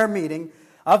 the prayer meeting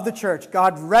of the church.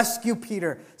 God rescue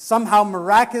Peter, somehow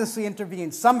miraculously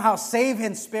intervene, somehow save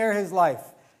and spare his life.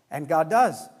 And God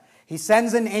does. He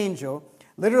sends an angel.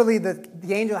 Literally,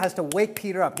 the angel has to wake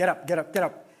Peter up. Get up, get up, get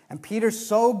up. And Peter's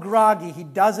so groggy, he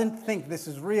doesn't think this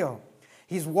is real.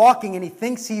 He's walking and he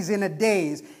thinks he's in a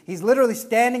daze. He's literally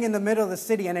standing in the middle of the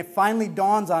city, and it finally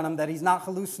dawns on him that he's not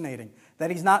hallucinating,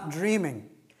 that he's not dreaming.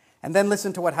 And then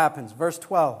listen to what happens. Verse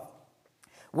 12.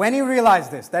 When he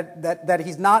realized this, that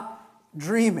he's not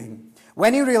dreaming,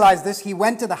 when he realized this, he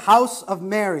went to the house of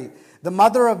Mary, the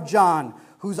mother of John,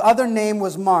 whose other name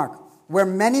was Mark, where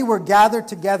many were gathered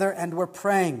together and were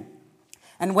praying.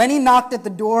 And when he knocked at the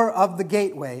door of the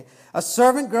gateway, a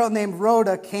servant girl named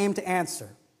Rhoda came to answer.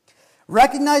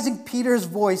 Recognizing Peter's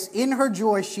voice, in her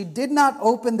joy, she did not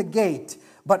open the gate,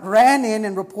 but ran in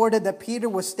and reported that Peter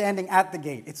was standing at the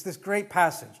gate. It's this great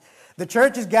passage. The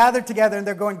church is gathered together and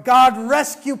they're going, God,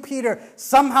 rescue Peter,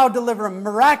 somehow deliver him,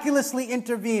 miraculously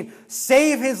intervene,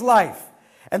 save his life.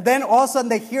 And then all of a sudden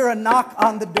they hear a knock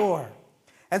on the door.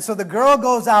 And so the girl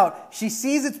goes out, she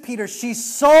sees it's Peter, she's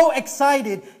so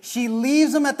excited, she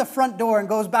leaves him at the front door and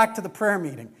goes back to the prayer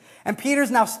meeting. And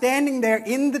Peter's now standing there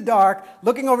in the dark,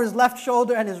 looking over his left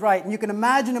shoulder and his right, and you can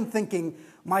imagine him thinking,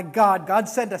 my God, God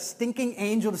sent a stinking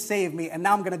angel to save me, and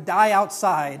now I'm going to die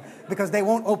outside because they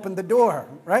won't open the door,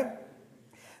 right?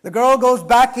 The girl goes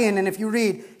back in, and if you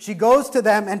read, she goes to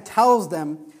them and tells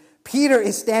them, Peter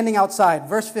is standing outside.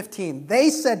 Verse 15, they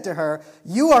said to her,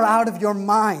 you are out of your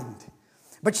mind.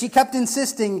 But she kept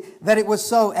insisting that it was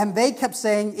so, and they kept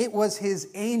saying it was his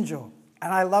angel.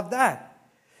 And I love that.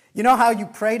 You know how you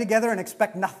pray together and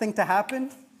expect nothing to happen?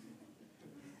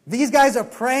 These guys are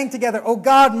praying together. Oh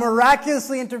God,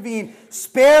 miraculously intervene.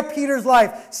 Spare Peter's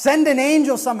life. Send an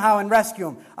angel somehow and rescue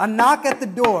him. A knock at the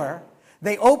door.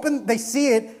 They open, they see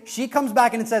it. She comes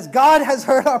back and it says, God has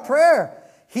heard our prayer.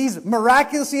 He's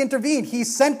miraculously intervened.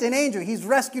 He's sent an angel. He's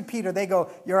rescued Peter. They go,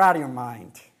 you're out of your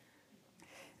mind.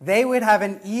 They would have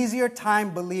an easier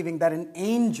time believing that an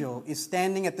angel is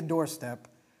standing at the doorstep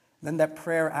than that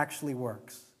prayer actually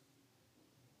works.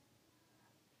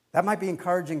 That might be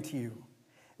encouraging to you.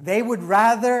 They would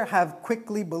rather have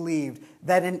quickly believed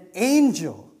that an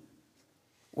angel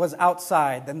was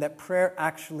outside than that prayer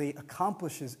actually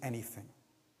accomplishes anything.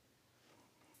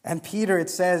 And Peter, it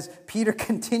says, Peter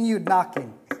continued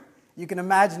knocking. You can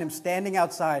imagine him standing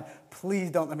outside.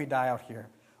 Please don't let me die out here.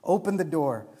 Open the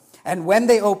door. And when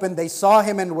they opened, they saw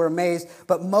him and were amazed,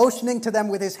 but motioning to them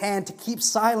with his hand to keep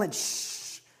silent,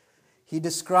 shh, he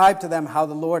described to them how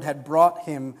the Lord had brought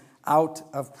him out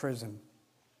of prison.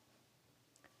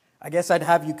 I guess I'd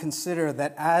have you consider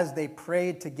that as they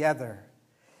prayed together,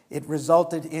 it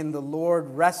resulted in the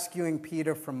Lord rescuing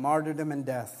Peter from martyrdom and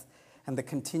death and the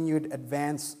continued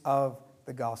advance of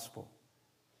the gospel.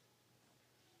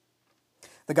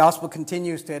 The gospel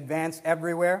continues to advance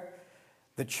everywhere.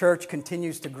 The church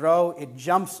continues to grow. It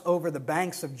jumps over the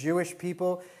banks of Jewish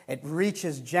people. It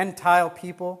reaches Gentile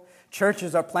people.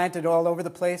 Churches are planted all over the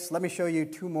place. Let me show you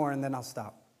two more and then I'll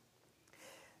stop.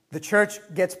 The church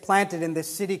gets planted in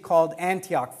this city called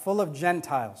Antioch, full of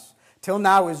Gentiles. Till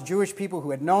now, it was Jewish people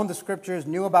who had known the scriptures,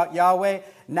 knew about Yahweh.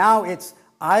 Now it's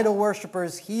idol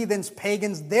worshippers, heathens,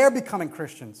 pagans. They're becoming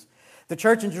Christians. The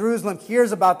church in Jerusalem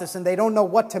hears about this and they don't know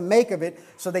what to make of it.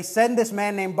 So they send this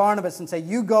man named Barnabas and say,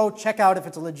 you go check out if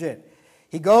it's legit.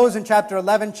 He goes in chapter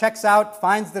 11, checks out,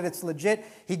 finds that it's legit.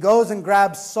 He goes and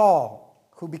grabs Saul,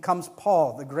 who becomes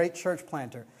Paul, the great church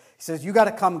planter. He says, you got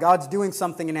to come. God's doing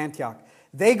something in Antioch.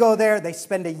 They go there. They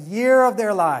spend a year of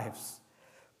their lives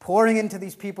pouring into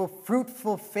these people,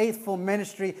 fruitful, faithful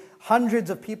ministry. Hundreds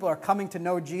of people are coming to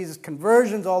know Jesus,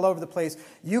 conversions all over the place.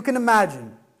 You can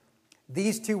imagine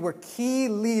these two were key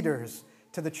leaders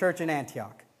to the church in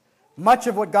Antioch. Much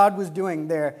of what God was doing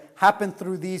there happened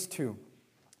through these two.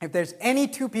 If there's any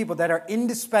two people that are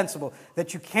indispensable,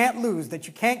 that you can't lose, that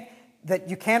you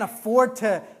can't afford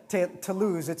to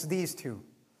lose, it's these two.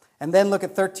 And then look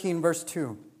at 13 verse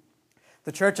 2.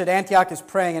 The church at Antioch is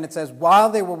praying, and it says, while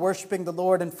they were worshiping the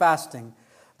Lord and fasting,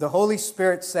 the Holy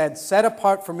Spirit said, set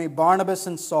apart for me Barnabas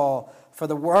and Saul for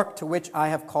the work to which I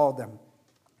have called them.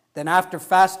 Then after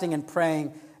fasting and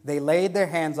praying, they laid their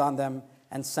hands on them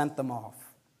and sent them off.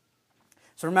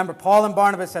 So remember, Paul and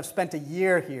Barnabas have spent a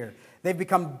year here. They've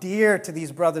become dear to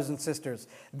these brothers and sisters.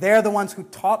 They're the ones who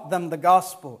taught them the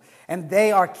gospel. And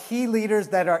they are key leaders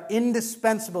that are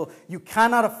indispensable. You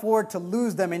cannot afford to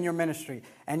lose them in your ministry.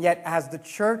 And yet, as the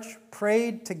church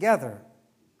prayed together,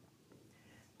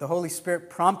 the Holy Spirit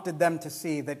prompted them to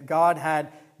see that God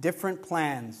had different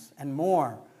plans and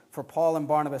more for Paul and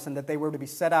Barnabas, and that they were to be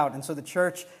set out. And so the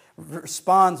church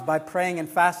responds by praying and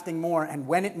fasting more. And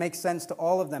when it makes sense to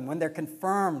all of them, when they're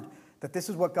confirmed that this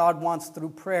is what God wants through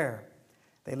prayer,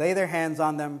 they lay their hands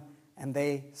on them and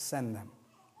they send them.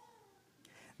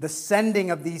 The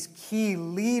sending of these key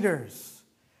leaders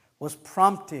was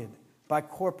prompted by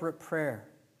corporate prayer.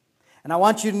 And I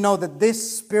want you to know that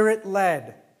this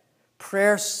Spirit-led,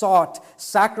 prayer-sought,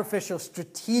 sacrificial,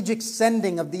 strategic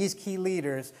sending of these key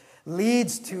leaders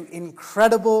leads to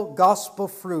incredible gospel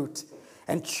fruit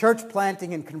and church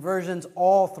planting and conversions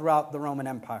all throughout the Roman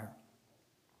Empire.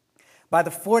 By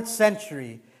the 4th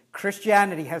century,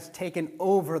 Christianity has taken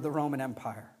over the Roman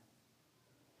Empire.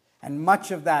 And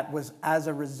much of that was as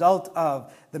a result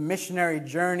of the missionary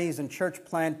journeys and church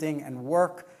planting and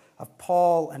work of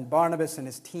Paul and Barnabas and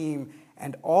his team.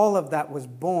 And all of that was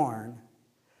born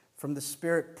from the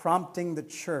Spirit prompting the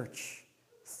church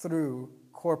through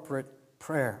corporate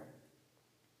prayer.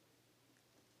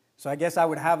 So I guess I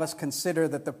would have us consider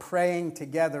that the praying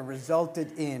together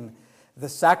resulted in the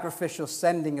sacrificial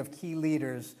sending of key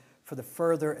leaders for the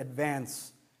further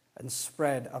advance and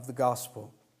spread of the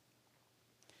gospel.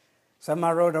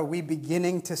 Samarot, are we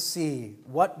beginning to see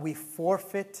what we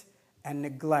forfeit and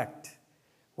neglect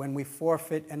when we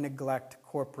forfeit and neglect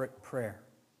corporate prayer?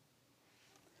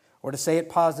 Or to say it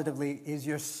positively, is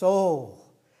your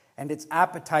soul and its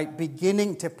appetite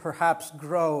beginning to perhaps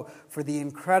grow for the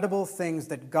incredible things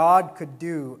that God could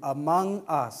do among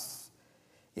us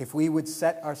if we would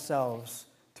set ourselves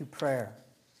to prayer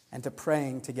and to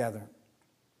praying together?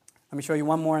 Let me show you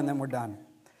one more and then we're done.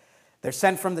 They're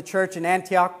sent from the church in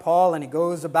Antioch, Paul, and he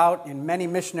goes about in many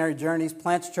missionary journeys,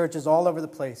 plants churches all over the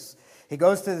place. He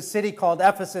goes to the city called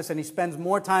Ephesus, and he spends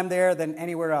more time there than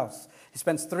anywhere else. He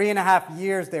spends 3.5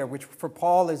 years there, which for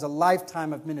Paul is a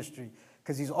lifetime of ministry,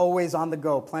 because he's always on the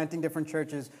go, planting different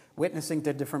churches, witnessing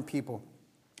to different people.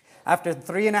 After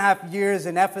 3.5 years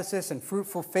in Ephesus and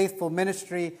fruitful, faithful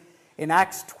ministry, in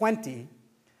Acts 20,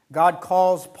 God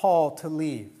calls Paul to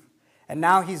leave. And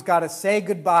now he's got to say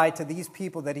goodbye to these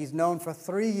people that he's known for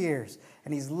 3 years.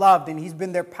 And he's loved and he's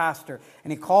been their pastor.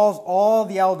 And he calls all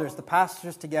the elders, the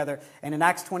pastors together. And in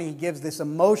Acts 20 he gives this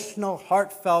emotional,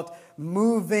 heartfelt,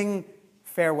 moving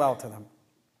farewell to them.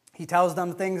 He tells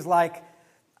them things like,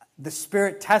 "The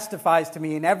Spirit testifies to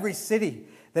me in every city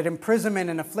that imprisonment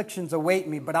and afflictions await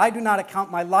me. But I do not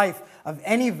account my life of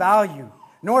any value,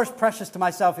 nor is precious to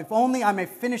myself, if only I may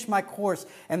finish my course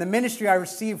and the ministry I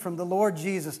received from the Lord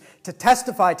Jesus to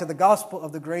testify to the gospel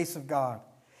of the grace of God."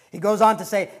 He goes on to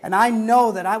say, "And I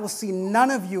know that I will see none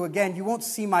of you again. You won't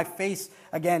see my face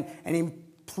again." And he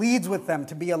pleads with them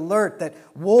to be alert that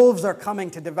wolves are coming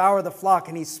to devour the flock.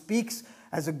 And he speaks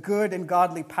as a good and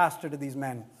godly pastor to these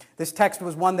men. This text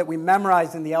was one that we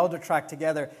memorized in the elder tract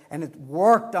together, and it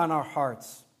worked on our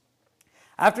hearts.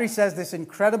 After he says this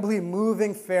incredibly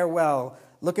moving farewell,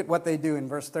 look at what they do in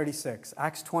verse 36.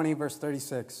 Acts 20, verse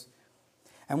 36.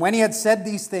 "And when he had said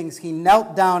these things, he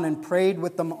knelt down and prayed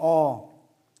with them all.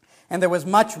 And there was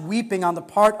much weeping on the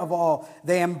part of all.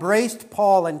 They embraced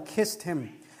Paul and kissed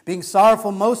him, being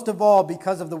sorrowful most of all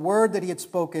because of the word that he had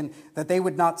spoken, that they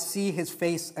would not see his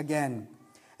face again.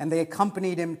 And they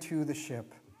accompanied him to the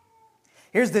ship."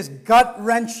 Here's this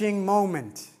gut-wrenching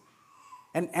moment.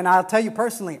 And I'll tell you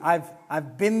personally,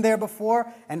 I've been there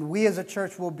before, and we as a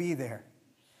church will be there.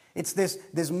 It's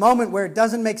this moment where it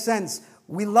doesn't make sense.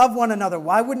 We love one another.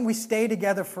 Why wouldn't we stay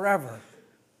together forever?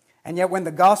 And yet when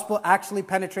the gospel actually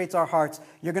penetrates our hearts,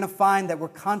 you're going to find that we're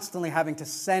constantly having to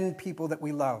send people that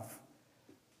we love.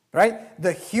 Right?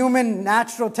 The human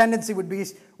natural tendency would be,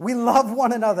 we love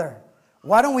one another.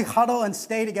 Why don't we huddle and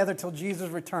stay together till Jesus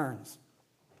returns?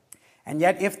 And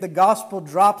yet if the gospel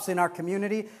drops in our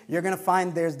community, you're going to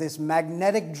find there's this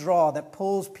magnetic draw that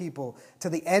pulls people to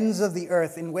the ends of the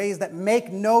earth in ways that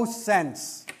make no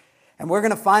sense. And we're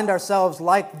going to find ourselves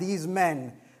like these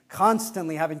men,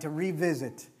 constantly having to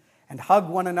revisit and hug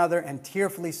one another and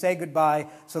tearfully say goodbye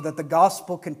so that the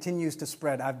gospel continues to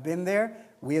spread. I've been there.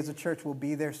 We as a church will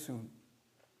be there soon.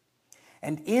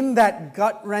 And in that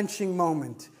gut-wrenching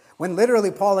moment, when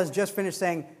literally Paul has just finished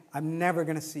saying, "I'm never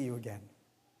going to see you again,"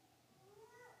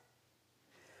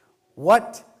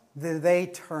 what do they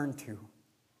turn to?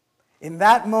 In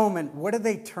that moment, what do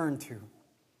they turn to?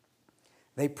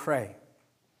 They pray.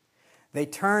 They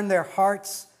turn their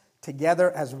hearts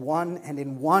together as one, and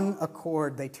in one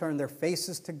accord, they turn their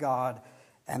faces to God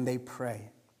and they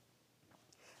pray.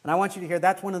 And I want you to hear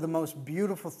that's one of the most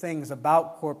beautiful things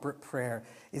about corporate prayer,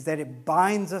 is that it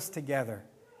binds us together.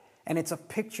 And it's a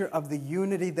picture of the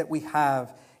unity that we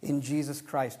have in Jesus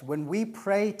Christ. When we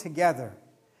pray together,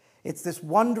 it's this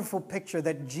wonderful picture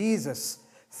that Jesus,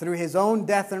 through his own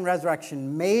death and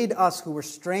resurrection, made us who were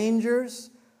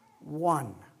strangers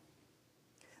one.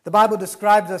 The Bible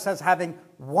describes us as having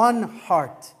one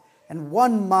heart and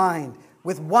one mind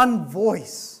with one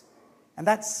voice. And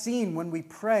that's seen when we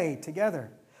pray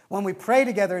together. When we pray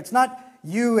together, it's not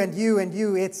you and you and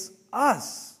you, it's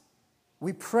us.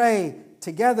 We pray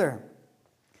together.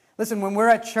 Listen, when we're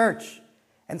at church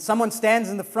and someone stands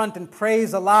in the front and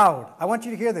prays aloud, I want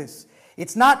you to hear this.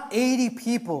 It's not 80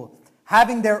 people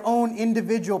having their own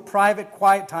individual private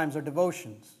quiet times or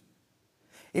devotions.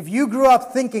 If you grew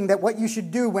up thinking that what you should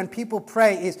do when people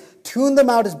pray is tune them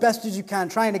out as best as you can,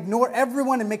 try and ignore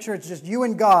everyone and make sure it's just you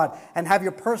and God and have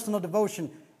your personal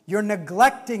devotion, you're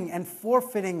neglecting and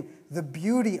forfeiting the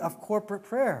beauty of corporate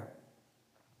prayer.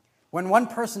 When one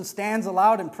person stands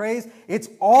aloud and prays, it's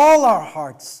all our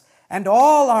hearts and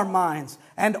all our minds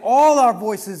and all our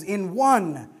voices in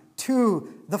one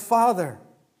to the Father.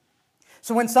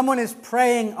 So when someone is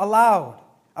praying aloud,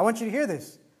 I want you to hear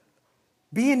this.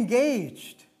 Be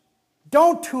engaged.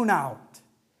 Don't tune out.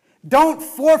 Don't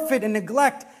forfeit and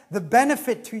neglect the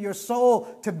benefit to your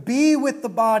soul to be with the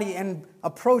body and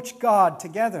approach God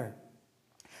together.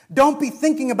 Don't be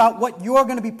thinking about what you're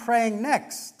going to be praying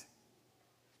next.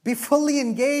 Be fully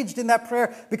engaged in that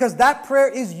prayer because that prayer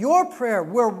is your prayer.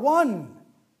 We're one.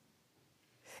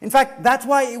 In fact, that's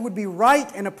why it would be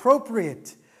right and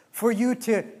appropriate for you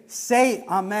to say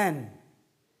Amen.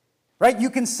 Right?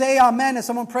 You can say amen as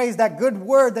someone prays, that good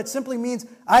word that simply means,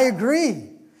 I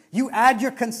agree. You add your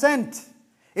consent.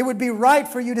 It would be right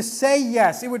for you to say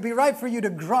yes. It would be right for you to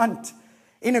grunt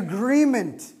in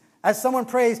agreement as someone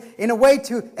prays in a way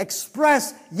to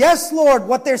express, yes, Lord,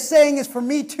 what they're saying is for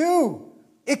me too.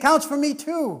 It counts for me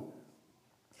too.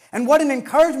 And what an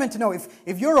encouragement to know.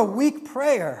 If you're a weak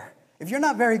prayer, if you're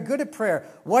not very good at prayer,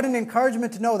 what an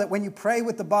encouragement to know that when you pray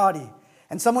with the body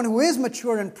and someone who is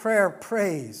mature in prayer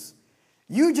prays,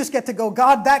 you just get to go,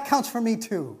 God, that counts for me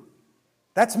too.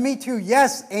 That's me too.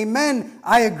 Yes, amen,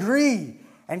 I agree.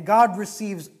 And God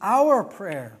receives our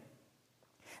prayer.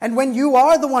 And when you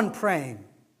are the one praying,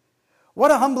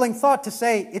 what a humbling thought to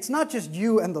say, it's not just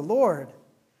you and the Lord.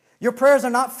 Your prayers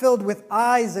are not filled with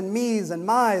I's and me's and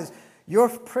my's. Your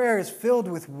prayer is filled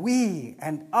with we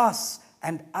and us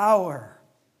and our.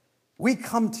 We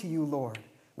come to you, Lord.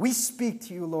 We speak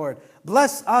to you, Lord.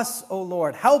 Bless us, O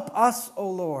Lord. Help us, O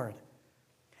Lord.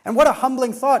 And what a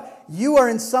humbling thought. You are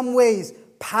in some ways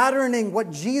patterning what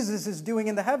Jesus is doing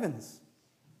in the heavens.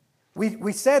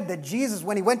 We said that Jesus,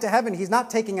 when he went to heaven, he's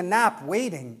not taking a nap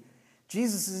waiting.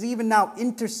 Jesus is even now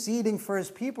interceding for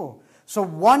his people. So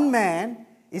one man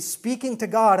is speaking to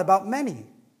God about many.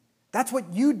 That's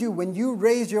what you do when you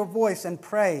raise your voice and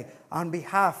pray on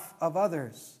behalf of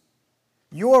others.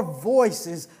 Your voice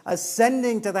is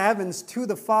ascending to the heavens to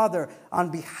the Father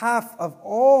on behalf of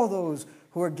all those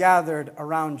who are gathered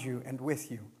around you and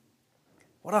with you.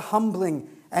 What a humbling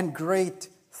and great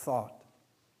thought.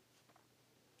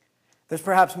 There's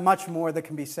perhaps much more that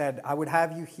can be said. I would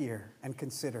have you hear and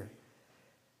consider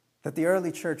that the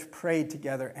early church prayed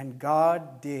together and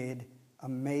God did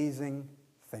amazing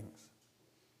things.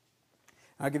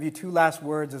 I'll give you two last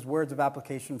words as words of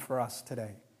application for us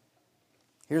today.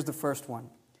 Here's the first one.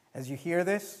 As you hear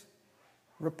this,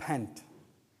 repent.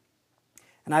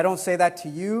 And I don't say that to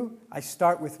you, I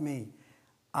start with me.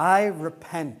 I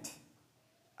repent.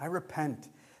 I repent.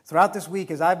 Throughout this week,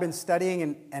 as I've been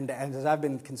studying and as I've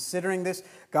been considering this,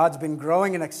 God's been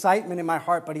growing an excitement in my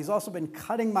heart, but he's also been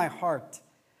cutting my heart.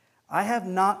 I have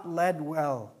not led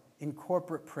well in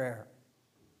corporate prayer.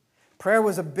 Prayer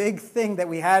was a big thing that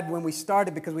we had when we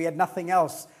started because we had nothing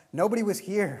else. Nobody was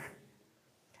here.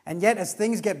 And yet, as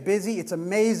things get busy, it's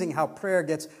amazing how prayer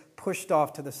gets pushed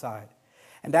off to the side.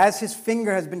 And as his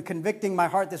finger has been convicting my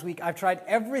heart this week, I've tried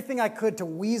everything I could to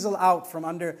weasel out from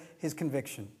under his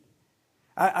conviction.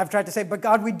 I've tried to say, but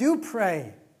God, we do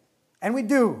pray. And we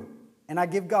do. And I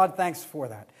give God thanks for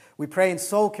that. We pray in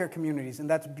soul care communities, and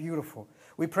that's beautiful.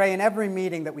 We pray in every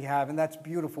meeting that we have, and that's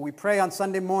beautiful. We pray on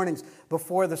Sunday mornings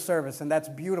before the service, and that's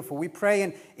beautiful. We pray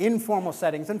in informal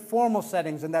settings and formal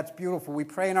settings, and that's beautiful. We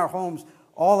pray in our homes.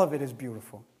 All of it is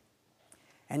beautiful.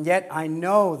 And yet I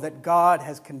know that God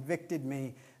has convicted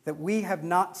me that we have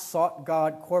not sought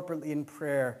God corporately in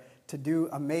prayer to do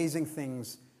amazing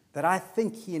things that I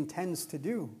think he intends to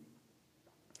do.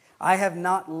 I have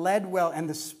not led well, and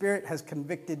the Spirit has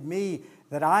convicted me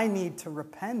that I need to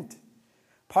repent.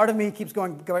 Part of me keeps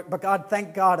going, but God,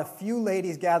 thank God, a few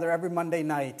ladies gather every Monday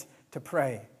night to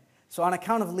pray. So on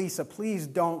account of Lisa, please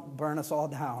don't burn us all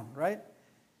down, right?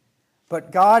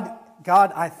 But God,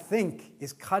 I think,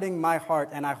 is cutting my heart,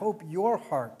 and I hope your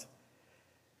heart,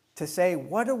 to say,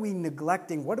 what are we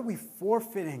neglecting? What are we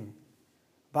forfeiting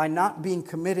by not being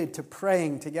committed to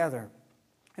praying together?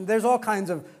 And there's all kinds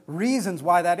of reasons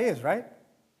why that is, right?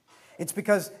 It's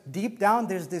because deep down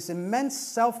there's this immense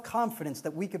self-confidence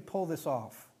that we could pull this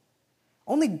off.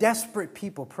 Only desperate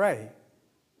people pray.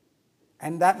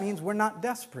 And that means we're not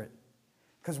desperate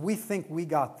because we think we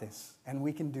got this and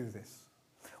we can do this.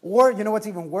 Or, you know what's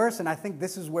even worse, and I think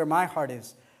this is where my heart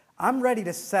is, I'm ready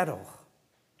to settle.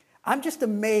 I'm just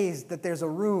amazed that there's a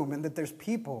room and that there's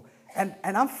people, and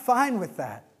I'm fine with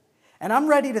that. And I'm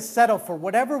ready to settle for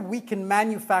whatever we can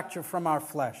manufacture from our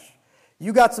flesh.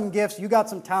 You got some gifts, you got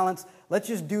some talents, let's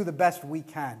just do the best we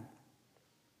can.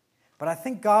 But I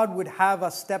think God would have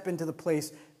us step into the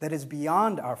place that is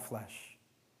beyond our flesh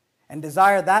and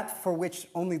desire that for which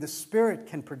only the Spirit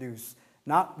can produce,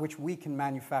 not which we can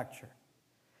manufacture.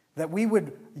 That we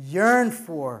would yearn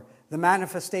for the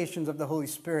manifestations of the Holy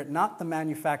Spirit, not the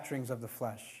manufacturings of the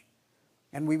flesh.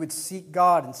 And we would seek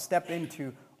God and step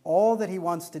into all that He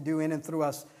wants to do in and through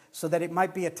us so that it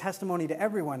might be a testimony to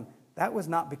everyone. That was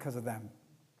not because of them.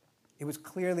 It was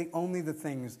clearly only the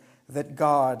things that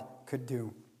God could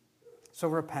do. So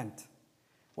repent.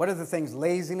 What are the things?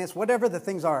 Laziness, whatever the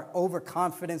things are,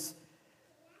 overconfidence,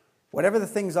 whatever the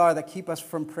things are that keep us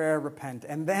from prayer, repent.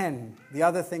 And then the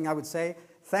other thing I would say,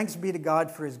 thanks be to God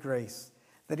for His grace,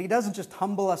 that He doesn't just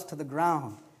humble us to the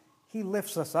ground. He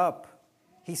lifts us up.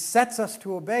 He sets us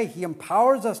to obey. He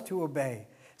empowers us to obey.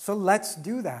 So let's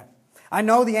do that. I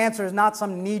know the answer is not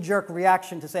some knee-jerk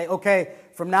reaction to say, okay,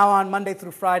 from now on, Monday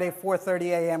through Friday,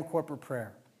 4:30 a.m. corporate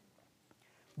prayer.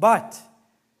 But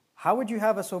how would you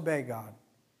have us obey God?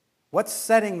 What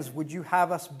settings would you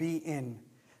have us be in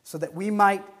so that we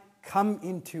might come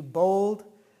into bold,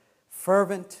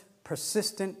 fervent,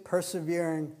 persistent,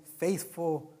 persevering,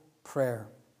 faithful prayer?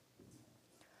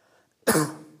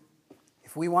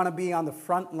 If we want to be on the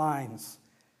front lines,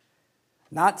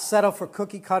 not settle for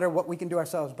cookie cutter what we can do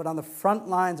ourselves, but on the front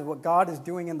lines of what God is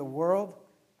doing in the world,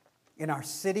 in our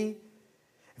city,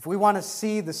 if we want to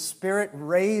see the Spirit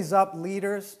raise up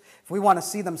leaders, if we want to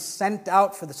see them sent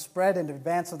out for the spread and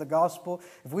advance of the gospel,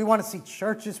 if we want to see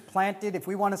churches planted, if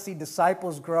we want to see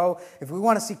disciples grow, if we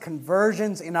want to see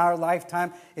conversions in our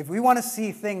lifetime, if we want to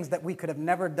see things that we could have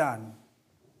never done,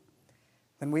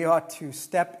 then we ought to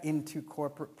step into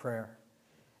corporate prayer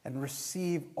and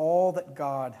receive all that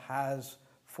God has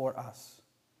for us,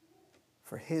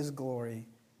 for His glory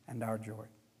and our joy.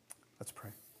 Let's pray.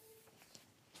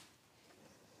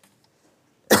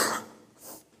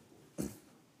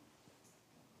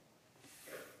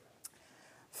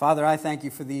 Father, I thank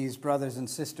You for these brothers and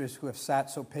sisters who have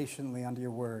sat so patiently under Your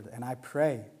word, and I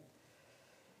pray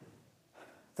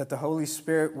that the Holy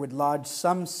Spirit would lodge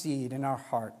some seed in our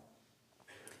heart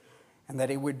and that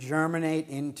it would germinate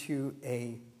into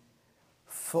a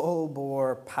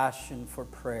full-bore passion for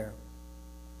prayer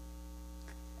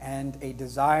and a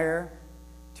desire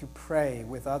to pray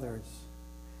with others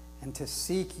and to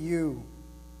seek You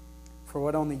for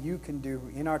what only You can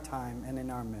do in our time and in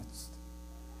our midst.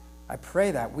 I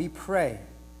pray that. We pray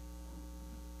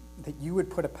that You would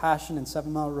put a passion in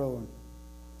 7 Mile Road,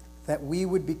 that we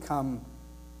would become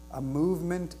a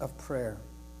movement of prayer,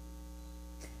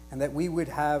 and that we would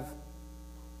have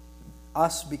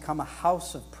us become a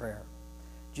house of prayer.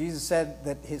 Jesus said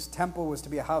that His temple was to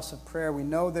be a house of prayer. We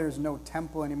know there's no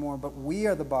temple anymore, but we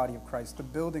are the body of Christ, the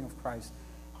building of Christ,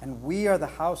 and we are the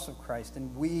house of Christ,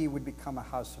 and we would become a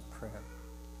house of prayer.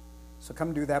 So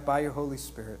come do that by Your Holy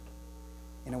Spirit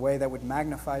in a way that would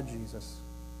magnify Jesus,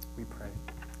 we pray.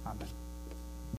 Amen.